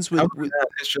 It opens with, Other than that,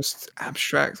 it's just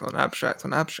abstract on abstract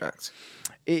on abstract.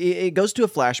 it goes to a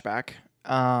flashback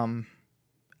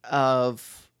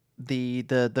of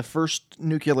the first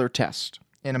nuclear test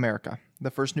in America,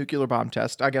 the first nuclear bomb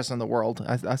test, I guess, in the world.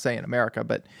 I say in America,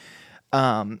 but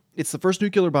it's the first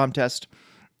nuclear bomb test.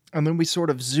 And then we sort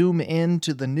of zoom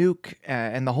into the nuke,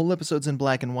 and the whole episode's in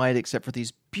black and white, except for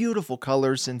these beautiful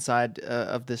colors inside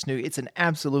of this nuke. It's an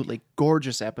absolutely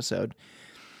gorgeous episode.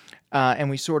 And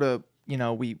we sort of,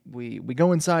 we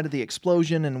go inside of the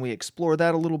explosion and we explore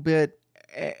that a little bit.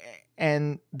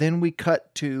 And then we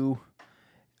cut to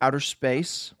outer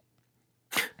space,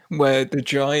 Where the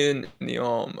giant and the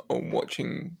arm are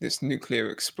watching this nuclear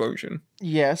explosion.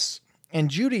 yes, and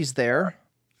Judy's there,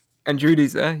 And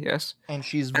Judy's there, yes. and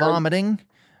she's vomiting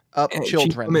up And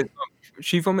children.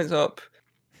 She vomits up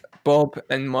Bob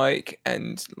and Mike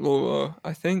and Laura,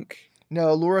 I think.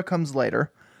 No, Laura comes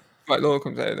later. Right, Laura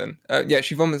comes out then. Yeah,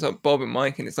 she vomits up Bob and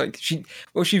Mike, and it's like she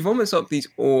vomits up these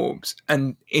orbs,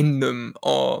 and in them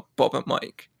are Bob and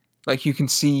Mike. Like you can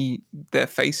see their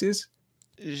faces.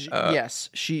 Yes,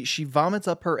 she vomits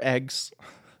up her eggs,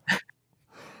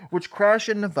 which crash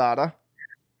in Nevada.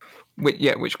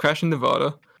 Which crash in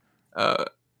Nevada.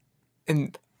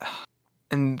 And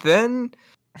then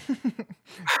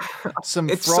Some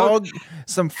It's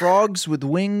some frogs with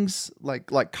wings,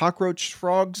 like cockroach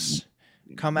frogs,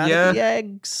 come out of the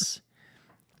eggs.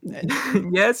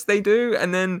 yes, they do,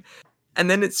 and then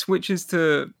it switches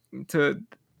to.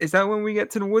 Is that when we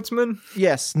get to the Woodsman?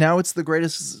 Yes, now it's the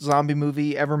greatest zombie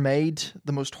movie ever made,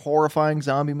 the most horrifying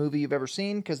zombie movie you've ever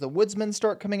seen, because the Woodsmen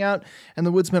start coming out, and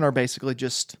the Woodsmen are basically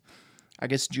just, I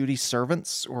guess, Judy's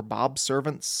servants or Bob's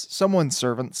servants, someone's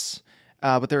servants,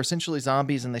 but they're essentially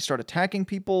zombies, and they start attacking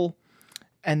people.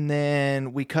 And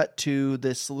then we cut to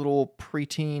this little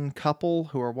preteen couple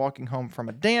who are walking home from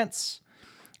a dance,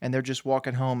 and they're just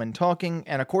walking home and talking.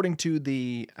 And according to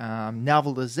the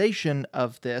novelization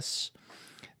of this,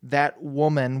 that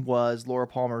woman was Laura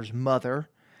Palmer's mother.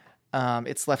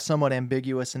 It's left somewhat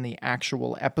ambiguous in the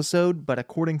actual episode, but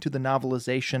according to the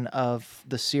novelization of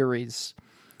the series,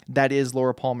 that is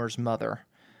Laura Palmer's mother.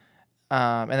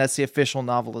 And that's the official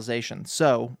novelization.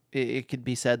 So it could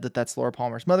be said that that's Laura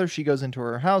Palmer's mother. She goes into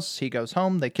her house. He goes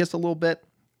home. They kiss a little bit,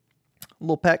 a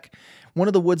little peck. One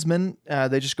of the woodsmen,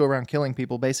 they just go around killing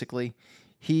people, basically.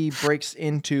 He breaks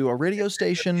into a radio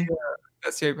station.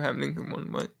 That's the Abraham Lincoln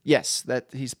one, right? Yes, that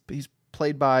he's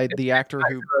played by the actor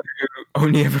who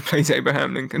only ever plays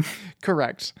Abraham Lincoln.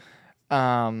 correct.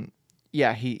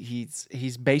 Yeah,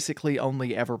 he's basically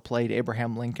only ever played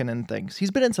Abraham Lincoln in things.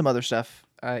 He's been in some other stuff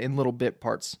in little bit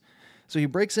parts. So he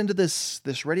breaks into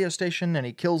this radio station and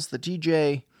he kills the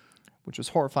DJ, which was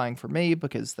horrifying for me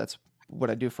because that's what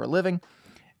I do for a living.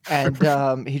 And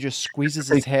he just squeezes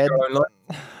his head.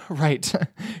 Right.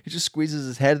 He just squeezes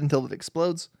his head until it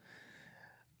explodes.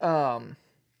 And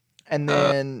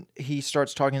then he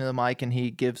starts talking to the mic and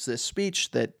he gives this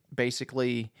speech that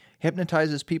basically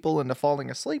hypnotizes people into falling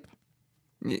asleep.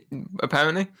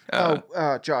 Apparently.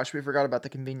 Josh, we forgot about the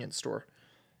convenience store.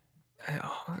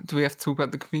 Do we have to talk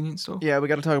about the convenience store? Yeah, we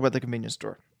got to talk about the convenience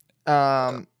store.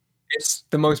 It's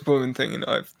the most boring thing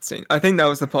I've seen. I think that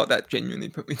was the part that genuinely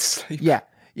put me to sleep. Yeah.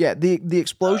 The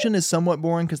explosion is somewhat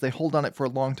boring because they hold on it for a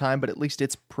long time, but at least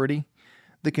it's pretty.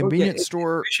 The convenience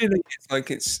store. Visually,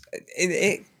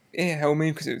 it held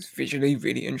me because it was visually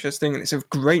really interesting, and it's a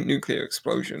great nuclear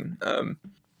explosion.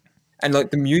 And like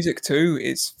the music too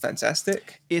is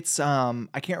fantastic. It's I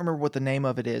can't remember what the name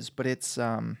of it is, but it's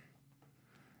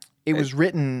it was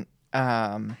written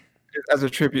as a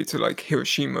tribute to like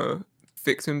Hiroshima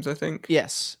victims, I think.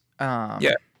 Yes.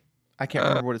 Yeah. I can't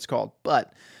remember what it's called,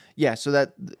 but yeah. So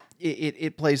that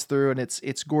it plays through and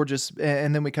it's gorgeous.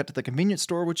 And then we cut to the convenience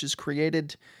store, which is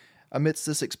created amidst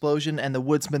this explosion, and the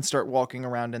woodsmen start walking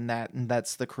around in that, and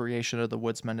that's the creation of the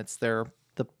woodsmen. It's their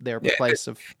place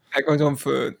of. That goes on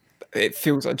for. It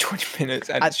feels like 20 minutes,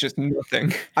 and it's just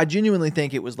nothing. I genuinely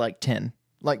think it was like 10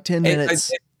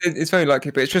 minutes. It's very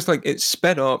likely, but it's just like it's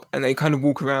sped up, and they kind of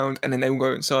walk around, and then they will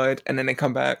go inside, and then they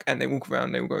come back, and they walk around,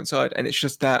 and they will go inside, and it's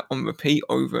just that on repeat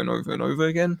over and over and over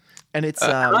again. And it's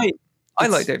I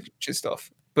like David Fincher's stuff,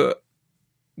 but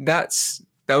that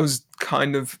was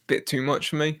kind of a bit too much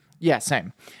for me. Yeah,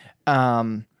 same.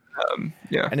 Yeah,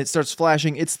 and it starts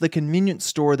flashing. It's the convenience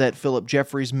store that Philip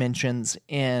Jeffries mentions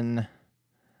in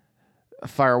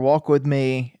Fire Walk with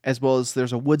Me, as well as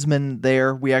there's a woodsman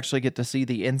there. We actually get to see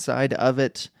the inside of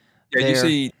it. Yeah, you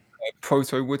see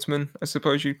proto woodsman, I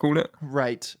suppose you'd call it.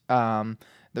 Right.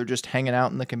 They're just hanging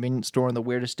out in the convenience store on the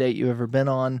weirdest date you've ever been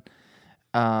on.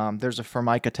 There's a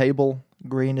Formica table.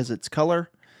 Green is its color.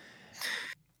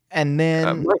 And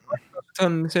then...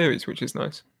 Turn in the series, which is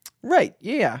nice. Right,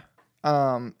 yeah.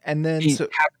 And then... He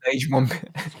haven't aged one bit.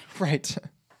 Right.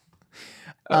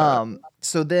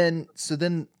 So then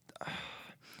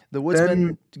the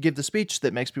woodsman give the speech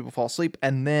that makes people fall asleep,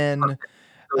 and then...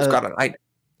 It's got a light.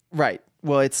 Right.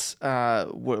 Well, it's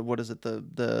what is it?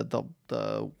 The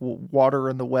water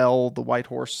in the well, the white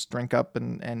horse drink up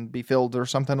and be filled, or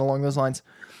something along those lines.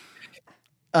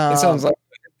 It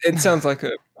sounds like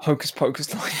a hocus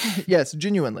pocus line. Yes,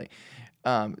 genuinely.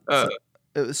 So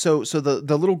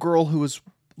the little girl who was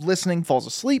listening falls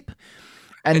asleep,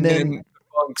 and then the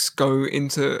bugs go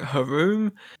into her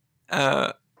room,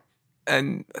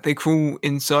 and they crawl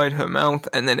inside her mouth,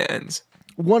 and then it ends.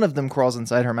 One of them crawls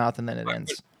inside her mouth, and then it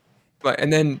ends. Right,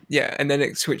 and then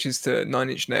it switches to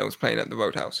Nine Inch Nails playing at the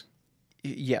Roadhouse.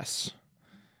 Yes.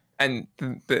 And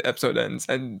the episode ends,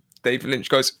 and David Lynch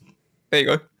goes, "There you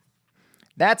go.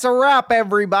 That's a wrap,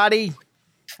 everybody."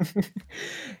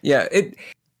 Yeah, it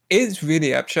is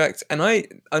really abstract, and I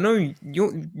know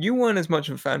you weren't as much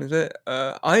of a fan of it.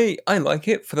 I like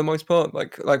it for the most part.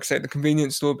 Like I said, the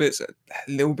convenience store bit's a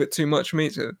little bit too much for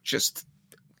me. To just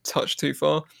touch too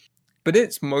far, but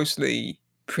it's mostly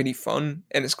pretty fun,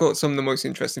 and it's got some of the most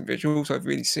interesting visuals I've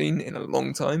really seen in a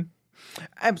long time.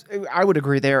 I would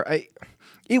agree there.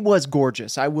 It was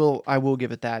gorgeous. I will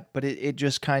give it that, but it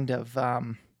just kind of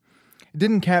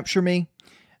didn't capture me.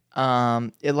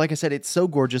 Like I said, it's so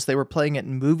gorgeous. They were playing it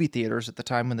in movie theaters at the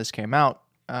time when this came out,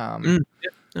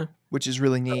 which is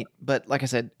really neat. But like I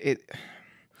said, a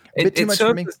bit too much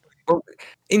for me. Well,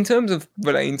 in terms of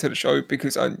relating to the show,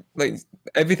 because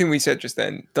everything we said just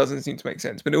then doesn't seem to make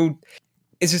sense, but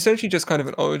it's essentially just kind of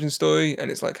an origin story,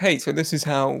 and it's like, hey, so this is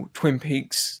how Twin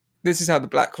Peaks, this is how the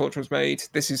Black Lodge was made,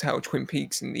 this is how Twin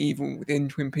Peaks and the evil within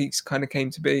Twin Peaks kind of came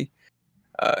to be.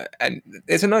 And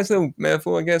it's a nice little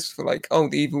metaphor, I guess, for like, the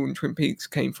evil in Twin Peaks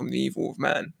came from the evil of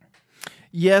man.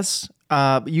 Yes,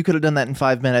 you could have done that in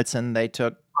 5 minutes, and they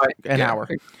took an hour.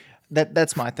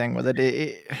 That's my thing with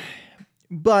it.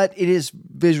 But it is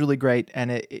visually great,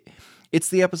 and it's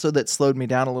the episode that slowed me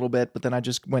down a little bit, but then I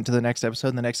just went to the next episode,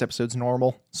 and the next episode's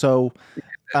normal. So,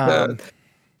 the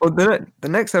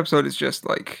next episode is just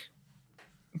like,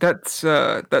 that's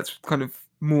kind of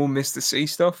more Mr. C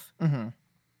stuff. Mm-hmm.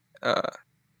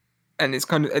 And it's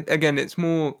kind of, again, it's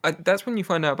more, that's when you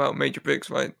find out about Major Briggs,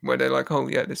 right? Where they're like, oh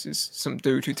yeah, this is some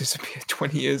dude who disappeared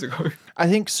 20 years ago. I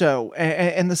think so.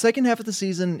 And the second half of the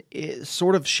season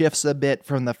sort of shifts a bit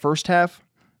from the first half.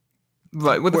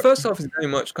 Right. Well, the first half is very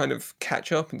much kind of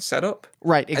catch up and set up.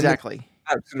 Right. Exactly.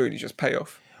 Absolutely just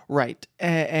payoff. Right.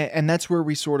 And that's where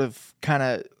we sort of kind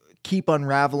of keep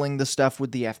unraveling the stuff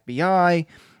with the FBI.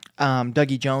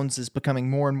 Dougie Jones is becoming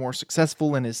more and more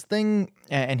successful in his thing,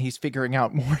 and he's figuring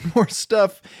out more and more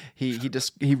stuff. He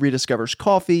rediscovers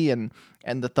coffee and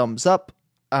the thumbs up,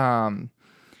 and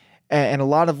a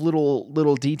lot of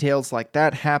little details like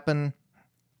that happen.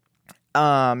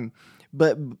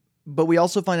 But we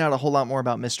also find out a whole lot more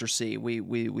about Mr. C.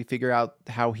 We figure out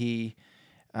how he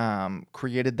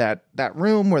created that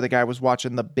room where the guy was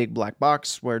watching the big black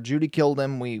box where Judy killed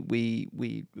him.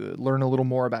 We learn a little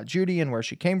more about Judy and where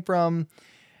she came from.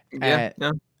 Yeah.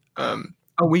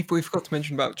 We forgot to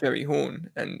mention about Jerry Horn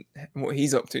and what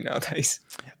he's up to nowadays.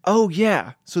 Oh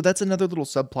yeah, so that's another little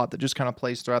subplot that just kind of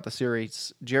plays throughout the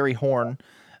series. Jerry Horn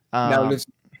now lives.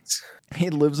 He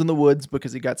lives in the woods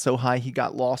because he got so high he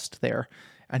got lost there,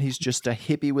 and he's just a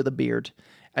hippie with a beard,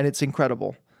 and it's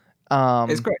incredible.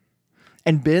 It's great.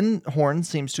 And Ben Horn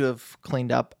seems to have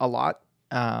cleaned up a lot.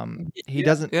 He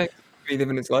doesn't... Yeah, he's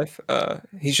living his life.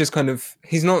 He's just kind of...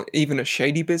 He's not even a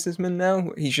shady businessman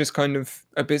now. He's just kind of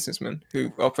a businessman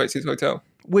who operates his hotel.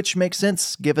 Which makes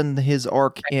sense given his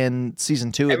arc in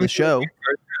season 2 of the show.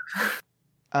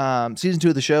 Season 2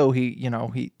 of the show,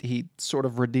 he sort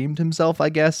of redeemed himself, I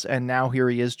guess, and now here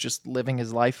he is just living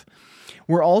his life.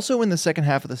 We're also in the second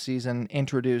half of the season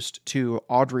introduced to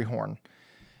Audrey Horn.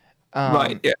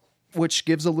 Right, yeah. Which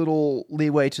gives a little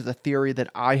leeway to the theory that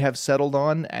I have settled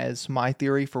on as my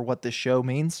theory for what this show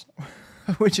means.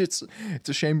 Which it's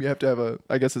a shame you have to have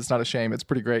I guess it's not a shame, it's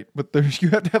pretty great, but you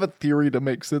have to have a theory to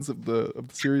make sense of the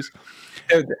series.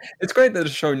 It's great that the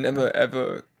show never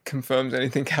ever confirms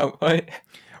anything outright.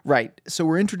 Right. So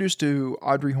we're introduced to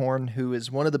Audrey Horn, who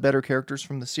is one of the better characters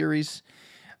from the series.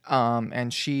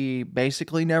 And she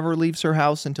basically never leaves her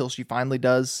house until she finally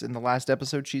does in the last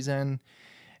episode she's in.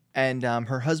 And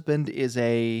her husband is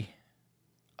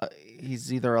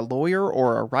he's either a lawyer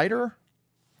or a writer.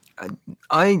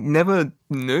 I never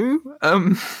knew.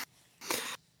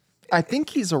 I think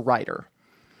he's a writer.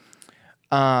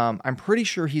 I'm pretty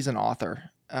sure he's an author.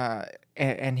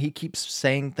 And he keeps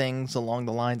saying things along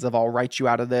the lines of, I'll write you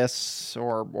out of this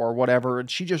or whatever. And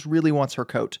she just really wants her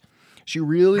coat. She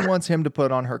really wants him to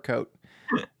put on her coat.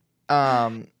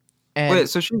 And Wait,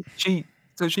 so she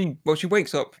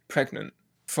wakes up pregnant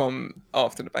from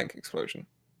after the bank explosion.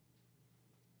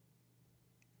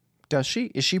 does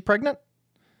she? Is she pregnant?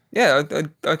 Yeah,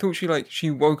 I thought she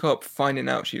woke up finding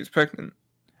out she was pregnant.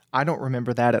 I don't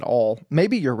remember that at all.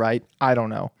 Maybe you're right. I don't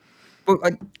know. Well,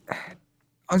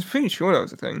 I was pretty sure that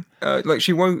was a thing.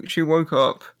 She woke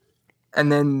up,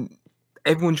 and then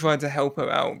everyone tried to help her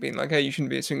out, being like, "Hey, you shouldn't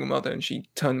be a single mother," and she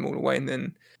turned them all away. And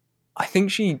then I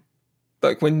think she,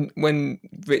 like, when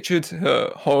Richard,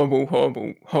 her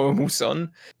horrible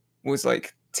son, was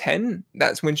like 10,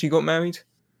 that's when she got married.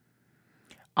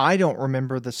 I don't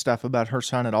remember the stuff about her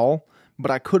son at all,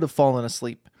 but I could have fallen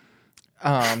asleep.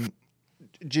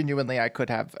 Genuinely, I could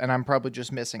have, and I'm probably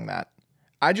just missing that.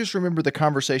 I just remember the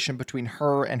conversation between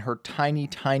her and her tiny,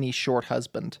 tiny short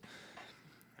husband.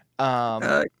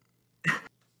 Where,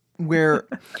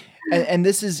 and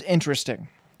this is interesting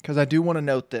because I do want to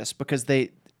note this because the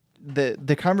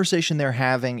conversation they're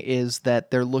having is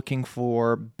that they're looking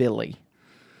for Billy.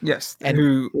 Yes, And-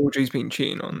 who Audrey's been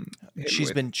cheating on.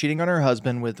 She's been cheating on her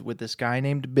husband with this guy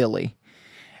named Billy.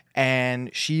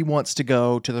 And she wants to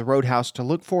go to the roadhouse to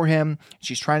look for him.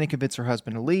 She's trying to convince her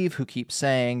husband to leave, who keeps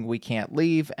saying, we can't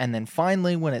leave. And then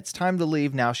finally, when it's time to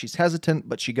leave, now she's hesitant,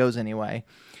 but she goes anyway.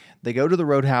 They go to the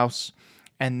roadhouse,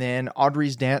 and then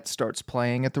Audrey's dance starts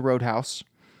playing at the roadhouse.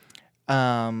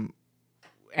 And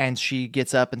she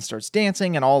gets up and starts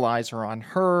dancing, and all eyes are on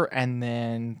her. And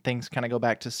then things kind of go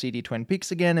back to seedy Twin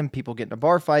Peaks again, and people get in a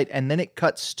bar fight. And then it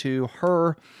cuts to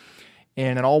her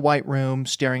in an all-white room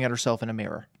staring at herself in a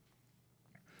mirror.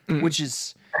 Which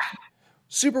is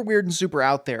super weird and super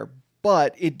out there,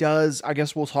 but it does, I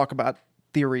guess we'll talk about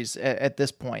theories at this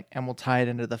point, and we'll tie it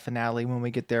into the finale when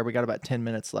we get there. We got about 10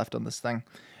 minutes left on this thing,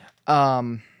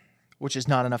 which is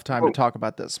not enough time to talk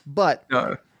about this. But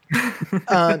No.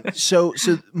 so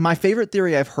my favorite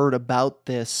theory I've heard about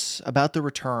this, about the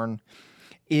return,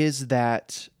 is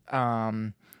that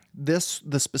the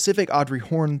specific Audrey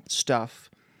Horne stuff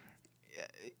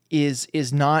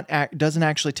doesn't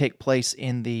actually take place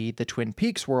in the Twin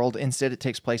Peaks world. Instead, it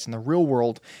takes place in the real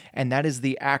world, and that is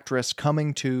the actress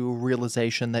coming to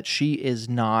realization that she is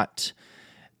not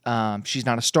she's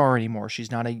not a star anymore. She's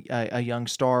not a young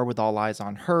star with all eyes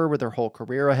on her, with her whole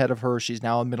career ahead of her. She's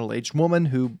now a middle-aged woman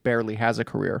who barely has a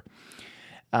career.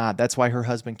 That's why her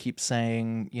husband keeps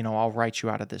saying, I'll write you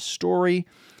out of this story.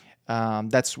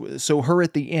 So her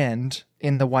at the end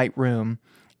in the white room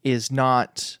is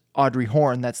not Audrey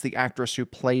Horne. That's the actress who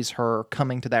plays her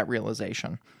coming to that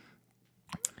realization.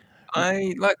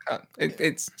 I like that.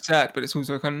 It's sad, but it's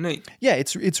also kind of neat. Yeah,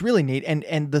 it's really neat.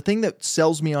 And the thing that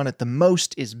sells me on it the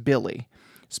most is Billy,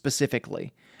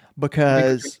 specifically.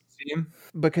 Because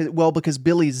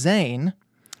Billy Zane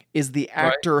is the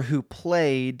actor who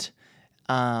played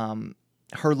her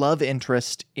love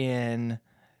interest in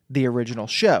the original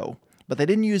show. But they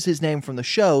didn't use his name from the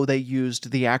show. They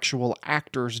used the actual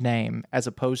actor's name as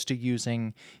opposed to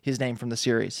using his name from the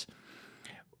series.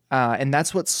 And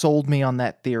that's what sold me on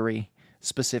that theory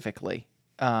specifically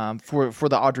for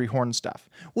the Audrey Horne stuff,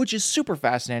 which is super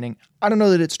fascinating. I don't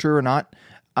know that it's true or not.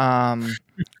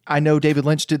 I know David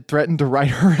Lynch did threaten to write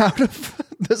her out of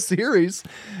the series.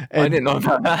 I didn't know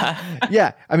about that.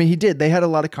 Yeah, I mean, he did. They had a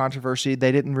lot of controversy.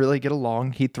 They didn't really get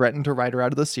along. He threatened to write her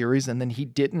out of the series, and then he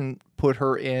didn't put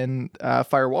her in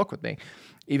Fire Walk with Me,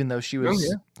 even though she would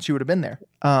have been there.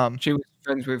 She was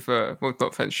friends with,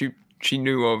 not friends, she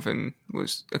knew of and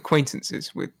was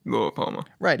acquaintances with Laura Palmer.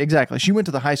 Right, exactly. She went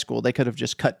to the high school. They could have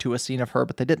just cut to a scene of her,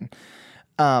 but they didn't.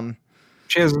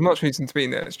 She has as much reason to be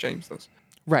in there as James does.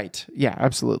 Right. Yeah,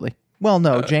 absolutely. Well,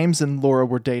 no, James and Laura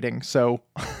were dating, so...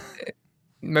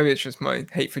 Maybe it's just my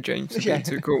hate for James for being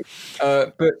too cool.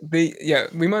 But we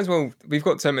might as well... We've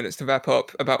got 10 minutes to wrap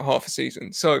up about half a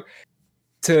season. So,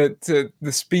 to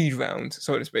the speed round,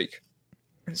 so to speak.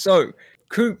 So,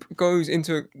 Dougie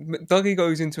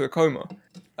goes into a coma.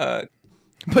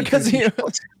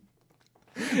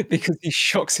 Because he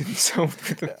shocks himself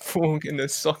with a fork in the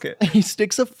socket. He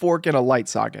sticks a fork in a light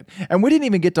socket. And we didn't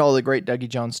even get to all the great Dougie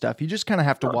Jones stuff. You just kind of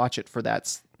have to watch it for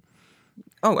that.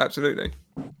 Oh, absolutely.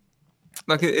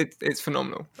 Like, it's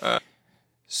phenomenal.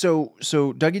 So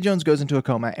Dougie Jones goes into a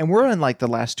coma, and we're in like the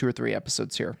last 2 or 3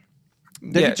 episodes here.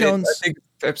 Dougie Jones... I think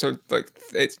episode,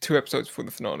 it's 2 episodes for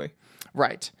the finale.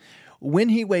 Right. When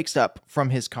he wakes up from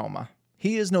his coma,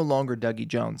 he is no longer Dougie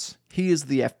Jones. He is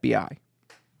the FBI.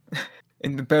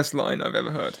 In the best line I've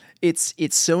ever heard. It's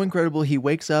so incredible. He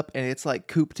wakes up and it's like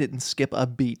Coop didn't skip a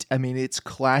beat. I mean, it's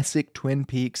classic Twin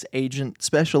Peaks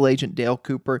Special Agent Dale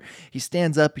Cooper. He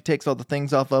stands up, he takes all the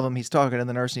things off of him. He's talking to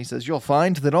the nurse and he says, "You'll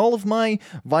find that all of my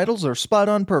vitals are spot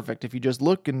on perfect if you just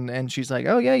look." And she's like,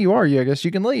 "Oh yeah, you are. I guess you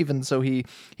can leave." And so he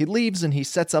leaves and he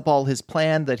sets up all his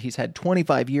plan that he's had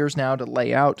 25 years now to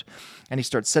lay out. And he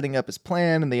starts setting up his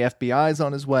plan, and the FBI's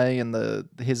on his way. And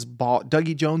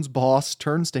Dougie Jones' boss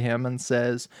turns to him and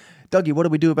says, "Dougie, what do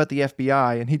we do about the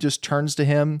FBI?" And he just turns to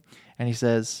him and he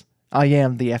says, "I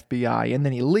am the FBI." And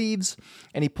then he leaves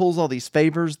and he pulls all these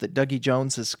favors that Dougie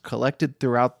Jones has collected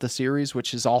throughout the series,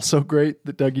 which is also great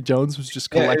that Dougie Jones was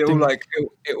just collecting. Yeah,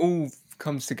 it all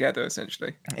comes together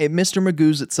essentially. It Mr.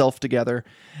 Magoo's itself together.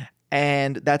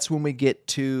 And that's when we get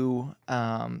to,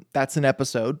 that's an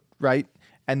episode, right?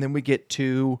 And then we get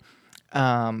to,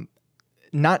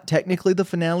 not technically the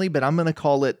finale, but I'm going to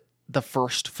call it the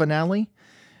first finale.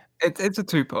 It's a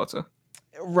two-parter.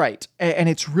 Right. And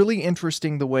it's really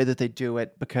interesting the way that they do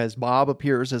it because Bob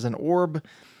appears as an orb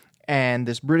and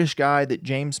this British guy that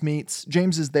James meets.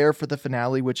 James is there for the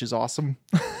finale, which is awesome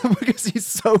because he's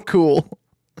so cool.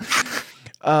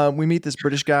 We meet this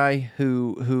British guy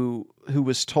who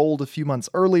was told a few months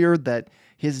earlier that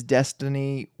his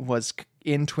destiny was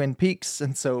in Twin Peaks.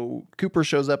 And so Cooper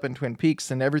shows up in Twin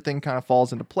Peaks and everything kind of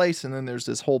falls into place. And then there's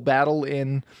this whole battle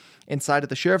inside of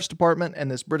the sheriff's department. And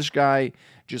this British guy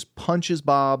just punches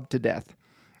Bob to death.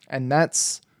 And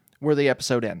that's where the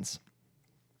episode ends.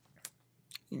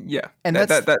 Yeah. And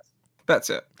that's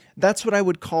it. That's what I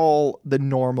would call the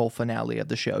normal finale of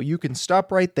the show. You can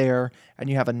stop right there and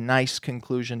you have a nice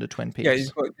conclusion to Twin Peaks. Yeah,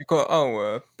 you've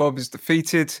got Bob is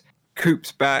defeated,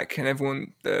 Coop's back, and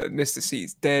everyone, Mr. C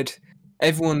is dead.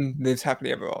 Everyone lives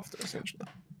happily ever after, essentially.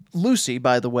 Lucy,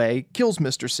 by the way, kills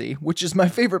Mr. C, which is my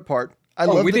favorite part.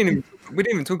 We didn't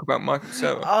even talk about Michael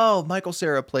Cera. Oh, Michael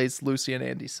Cera plays Lucy and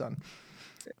Andy's son.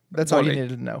 That's all you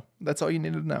needed to know. That's all you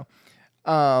needed to know.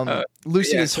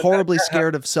 Lucy is horribly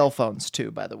scared of cell phones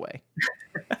too, by the way.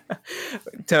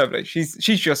 Terribly. She's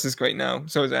just as great now.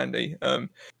 So is Andy.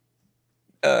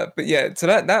 But yeah, so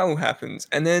that all happens,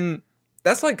 and then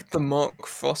that's like the Mark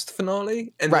Frost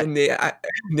finale, and then the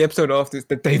episode after is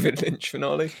the David Lynch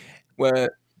finale, where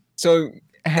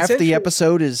half the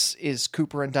episode is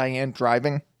Cooper and Diane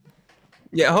driving.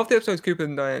 Yeah, half the episode is Cooper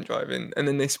and Diane driving, and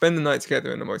then they spend the night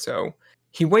together in a motel.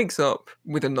 He wakes up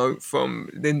with a note from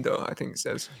Linda, I think it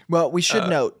says. Well, we should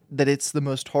note that it's the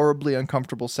most horribly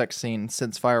uncomfortable sex scene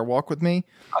since Fire Walk with Me.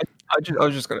 I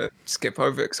was just going to skip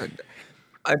over it because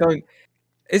I don't...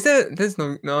 There's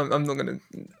no... No, I'm not going to...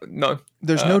 No.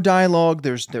 There's no dialogue.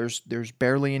 There's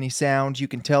barely any sound. You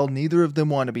can tell neither of them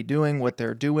want to be doing what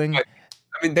they're doing. I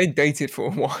mean, they dated for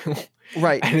a while.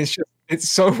 Right. And it's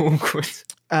so awkward.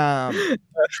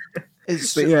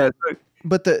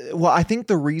 I think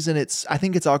the reason I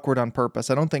think it's awkward on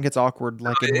purpose. I don't think it's awkward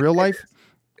like in real life.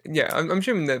 Yeah, I'm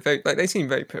assuming they seem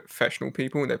very professional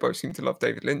people, and they both seem to love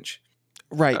David Lynch.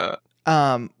 Right.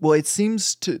 Well, it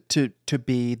seems to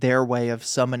be their way of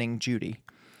summoning Judy.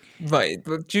 Right,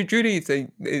 but Judy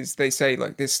they say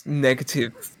like this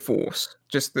negative force,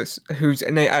 just this whose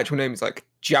actual name is like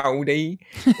Jowdy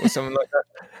or something like that.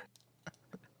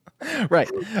 Right.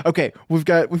 Okay. We've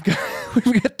got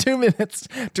 2 minutes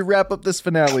to wrap up this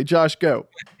finale. Josh, go.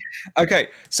 Okay.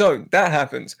 So that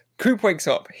happens. Coop wakes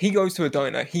up. He goes to a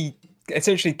diner. He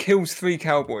essentially kills 3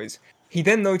 cowboys. He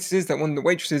then notices that one of the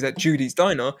waitresses at Judy's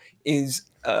diner is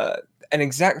an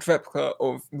exact replica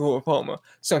of Laura Palmer.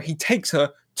 So he takes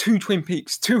her to Twin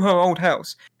Peaks, to her old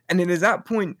house. And it is that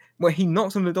point where he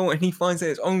knocks on the door and he finds that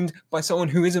it's owned by someone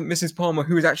who isn't Mrs. Palmer,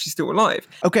 who is actually still alive.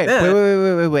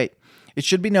 Okay. Wait. It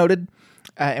should be noted,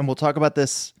 and we'll talk about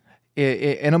this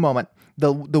in a moment.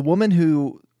 The woman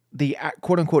the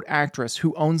quote-unquote actress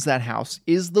who owns that house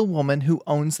is the woman who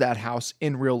owns that house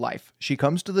in real life. She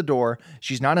comes to the door.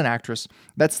 She's not an actress.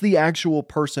 That's the actual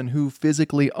person who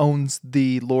physically owns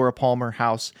the Laura Palmer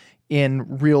house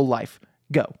in real life.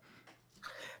 Go.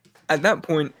 At that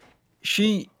point,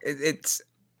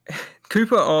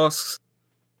 Cooper asks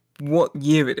what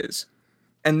year it is.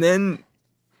 And then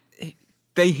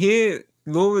they hear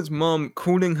Laura's mom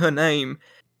calling her name,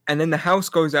 and then the house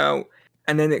goes out,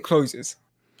 and then it closes.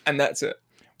 And that's it.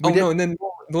 And then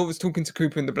Laura's talking to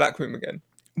Cooper in the black room again.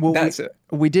 Well, that's it.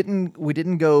 We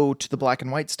didn't go to the black and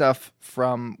white stuff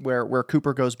from where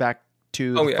Cooper goes back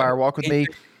to the Fire Walk with Me.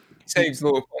 Saves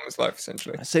Laura Palmer's life,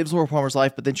 essentially. Saves Laura Palmer's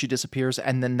life, but then she disappears,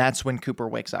 and then that's when Cooper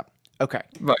wakes up. Okay.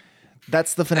 Right.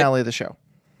 That's the finale of the show.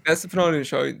 That's the finale of the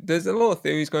show. There's a lot of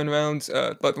theories going around,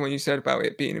 like the one you said about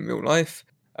it being in real life.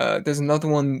 There's another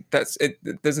one that's it.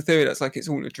 There's a theory that's like it's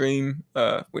all a dream,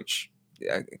 which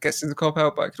I guess is a cop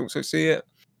out, but I could also see it.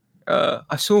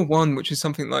 I saw one which is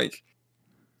something like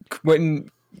when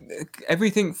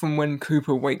everything from when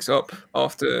Cooper wakes up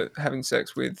after having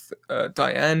sex with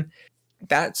Diane,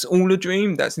 that's all a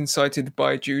dream. That's incited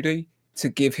by Judy to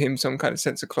give him some kind of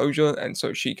sense of closure, and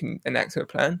so she can enact her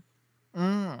plan,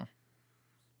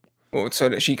 or so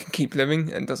that she can keep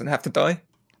living and doesn't have to die.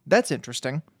 That's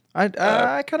interesting.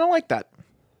 I kind of like that.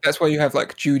 That's why you have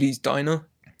like Judy's diner.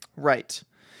 Right.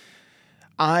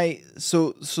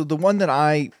 So the one that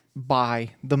I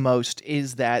buy the most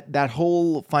is that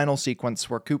whole final sequence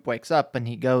where Coop wakes up and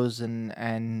he goes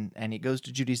and he goes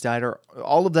to Judy's diner.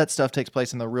 All of that stuff takes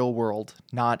place in the real world,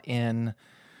 not in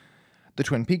the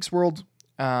Twin Peaks world,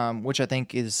 which I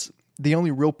think is the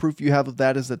only real proof you have of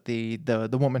that is that the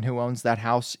woman who owns that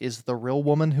house is the real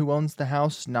woman who owns the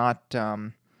house, not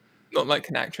like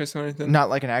an actress or anything. Not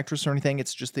like an actress or anything.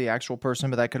 It's just the actual person,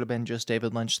 but that could have been just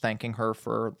David Lynch thanking her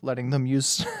for letting them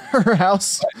use her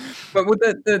house. But with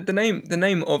the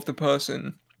name of the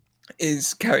person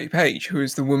is Carrie Page, who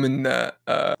is the woman that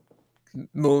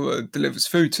Laura delivers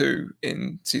food to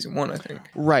in season 1, I think.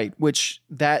 Right, which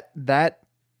that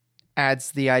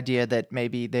adds the idea that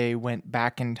maybe they went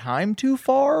back in time too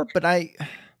far, but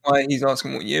Why he's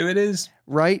asking what year it is.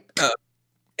 Right.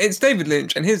 It's David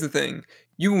Lynch, and here's the thing.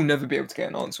 You will never be able to get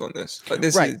an answer on this. Like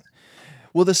this right. is...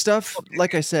 Well, the stuff,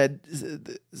 like I said,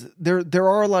 there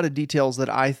are a lot of details that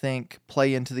I think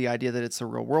play into the idea that it's the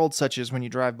real world, such as when you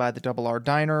drive by the Double R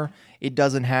Diner, it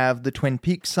doesn't have the Twin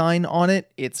Peaks sign on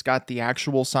it. It's got the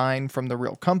actual sign from the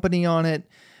real company on it.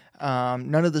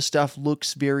 None of the stuff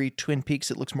looks very Twin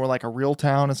Peaks. It looks more like a real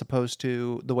town as opposed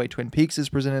to the way Twin Peaks is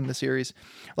presented in the series.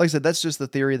 Like I said, that's just the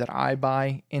theory that I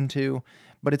buy into,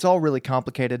 but it's all really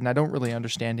complicated and I don't really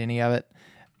understand any of it.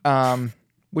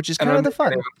 Which is kind of the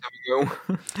fun.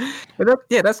 But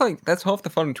that's half the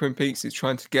fun of Twin Peaks is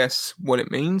trying to guess what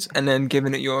it means and then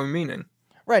giving it your own meaning.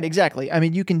 Right, exactly. I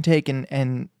mean, you can take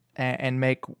and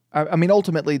make. I mean,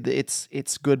 ultimately,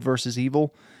 it's good versus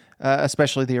evil,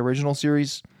 especially the original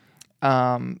series.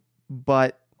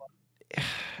 But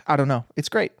I don't know. It's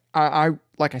great. I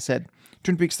like I said,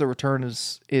 Twin Peaks: The Return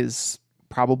is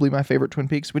probably my favorite Twin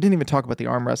Peaks. We didn't even talk about the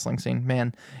arm wrestling scene.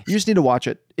 Man, you just need to watch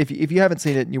it. If you haven't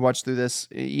seen it and you watch through this,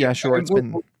 yeah, sure,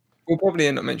 we'll probably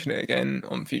end up mentioning it again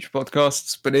on future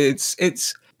podcasts, but it's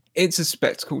a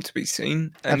spectacle to be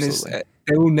seen, and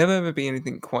there will never ever be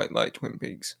anything quite like Twin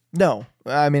Peaks. No,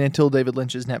 I mean until David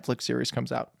Lynch's Netflix series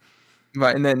comes out,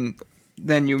 right? And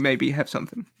then you maybe have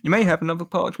something. You may have another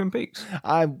part of Twin Peaks.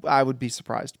 I would be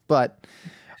surprised, but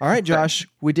all right, Josh,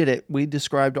 we did it. We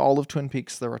described all of Twin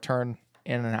Peaks: The Return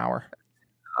in an hour.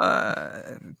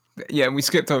 Yeah, we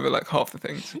skipped over like half the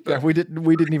things. But... Yeah, we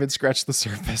didn't even scratch the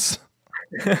surface.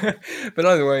 But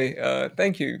either way,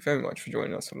 thank you very much for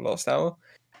joining us for the last hour,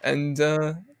 and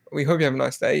we hope you have a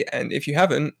nice day. And if you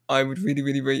haven't, I would really,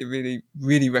 really, really, really,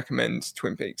 really recommend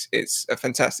Twin Peaks. It's a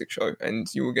fantastic show, and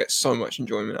you will get so much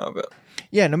enjoyment out of it.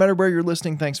 Yeah, no matter where you're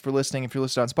listening, thanks for listening. If you're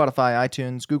listening on Spotify,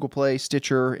 iTunes, Google Play,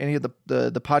 Stitcher, any of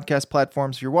the podcast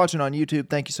platforms, if you're watching on YouTube,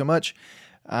 thank you so much.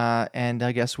 And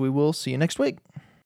I guess we will see you next week.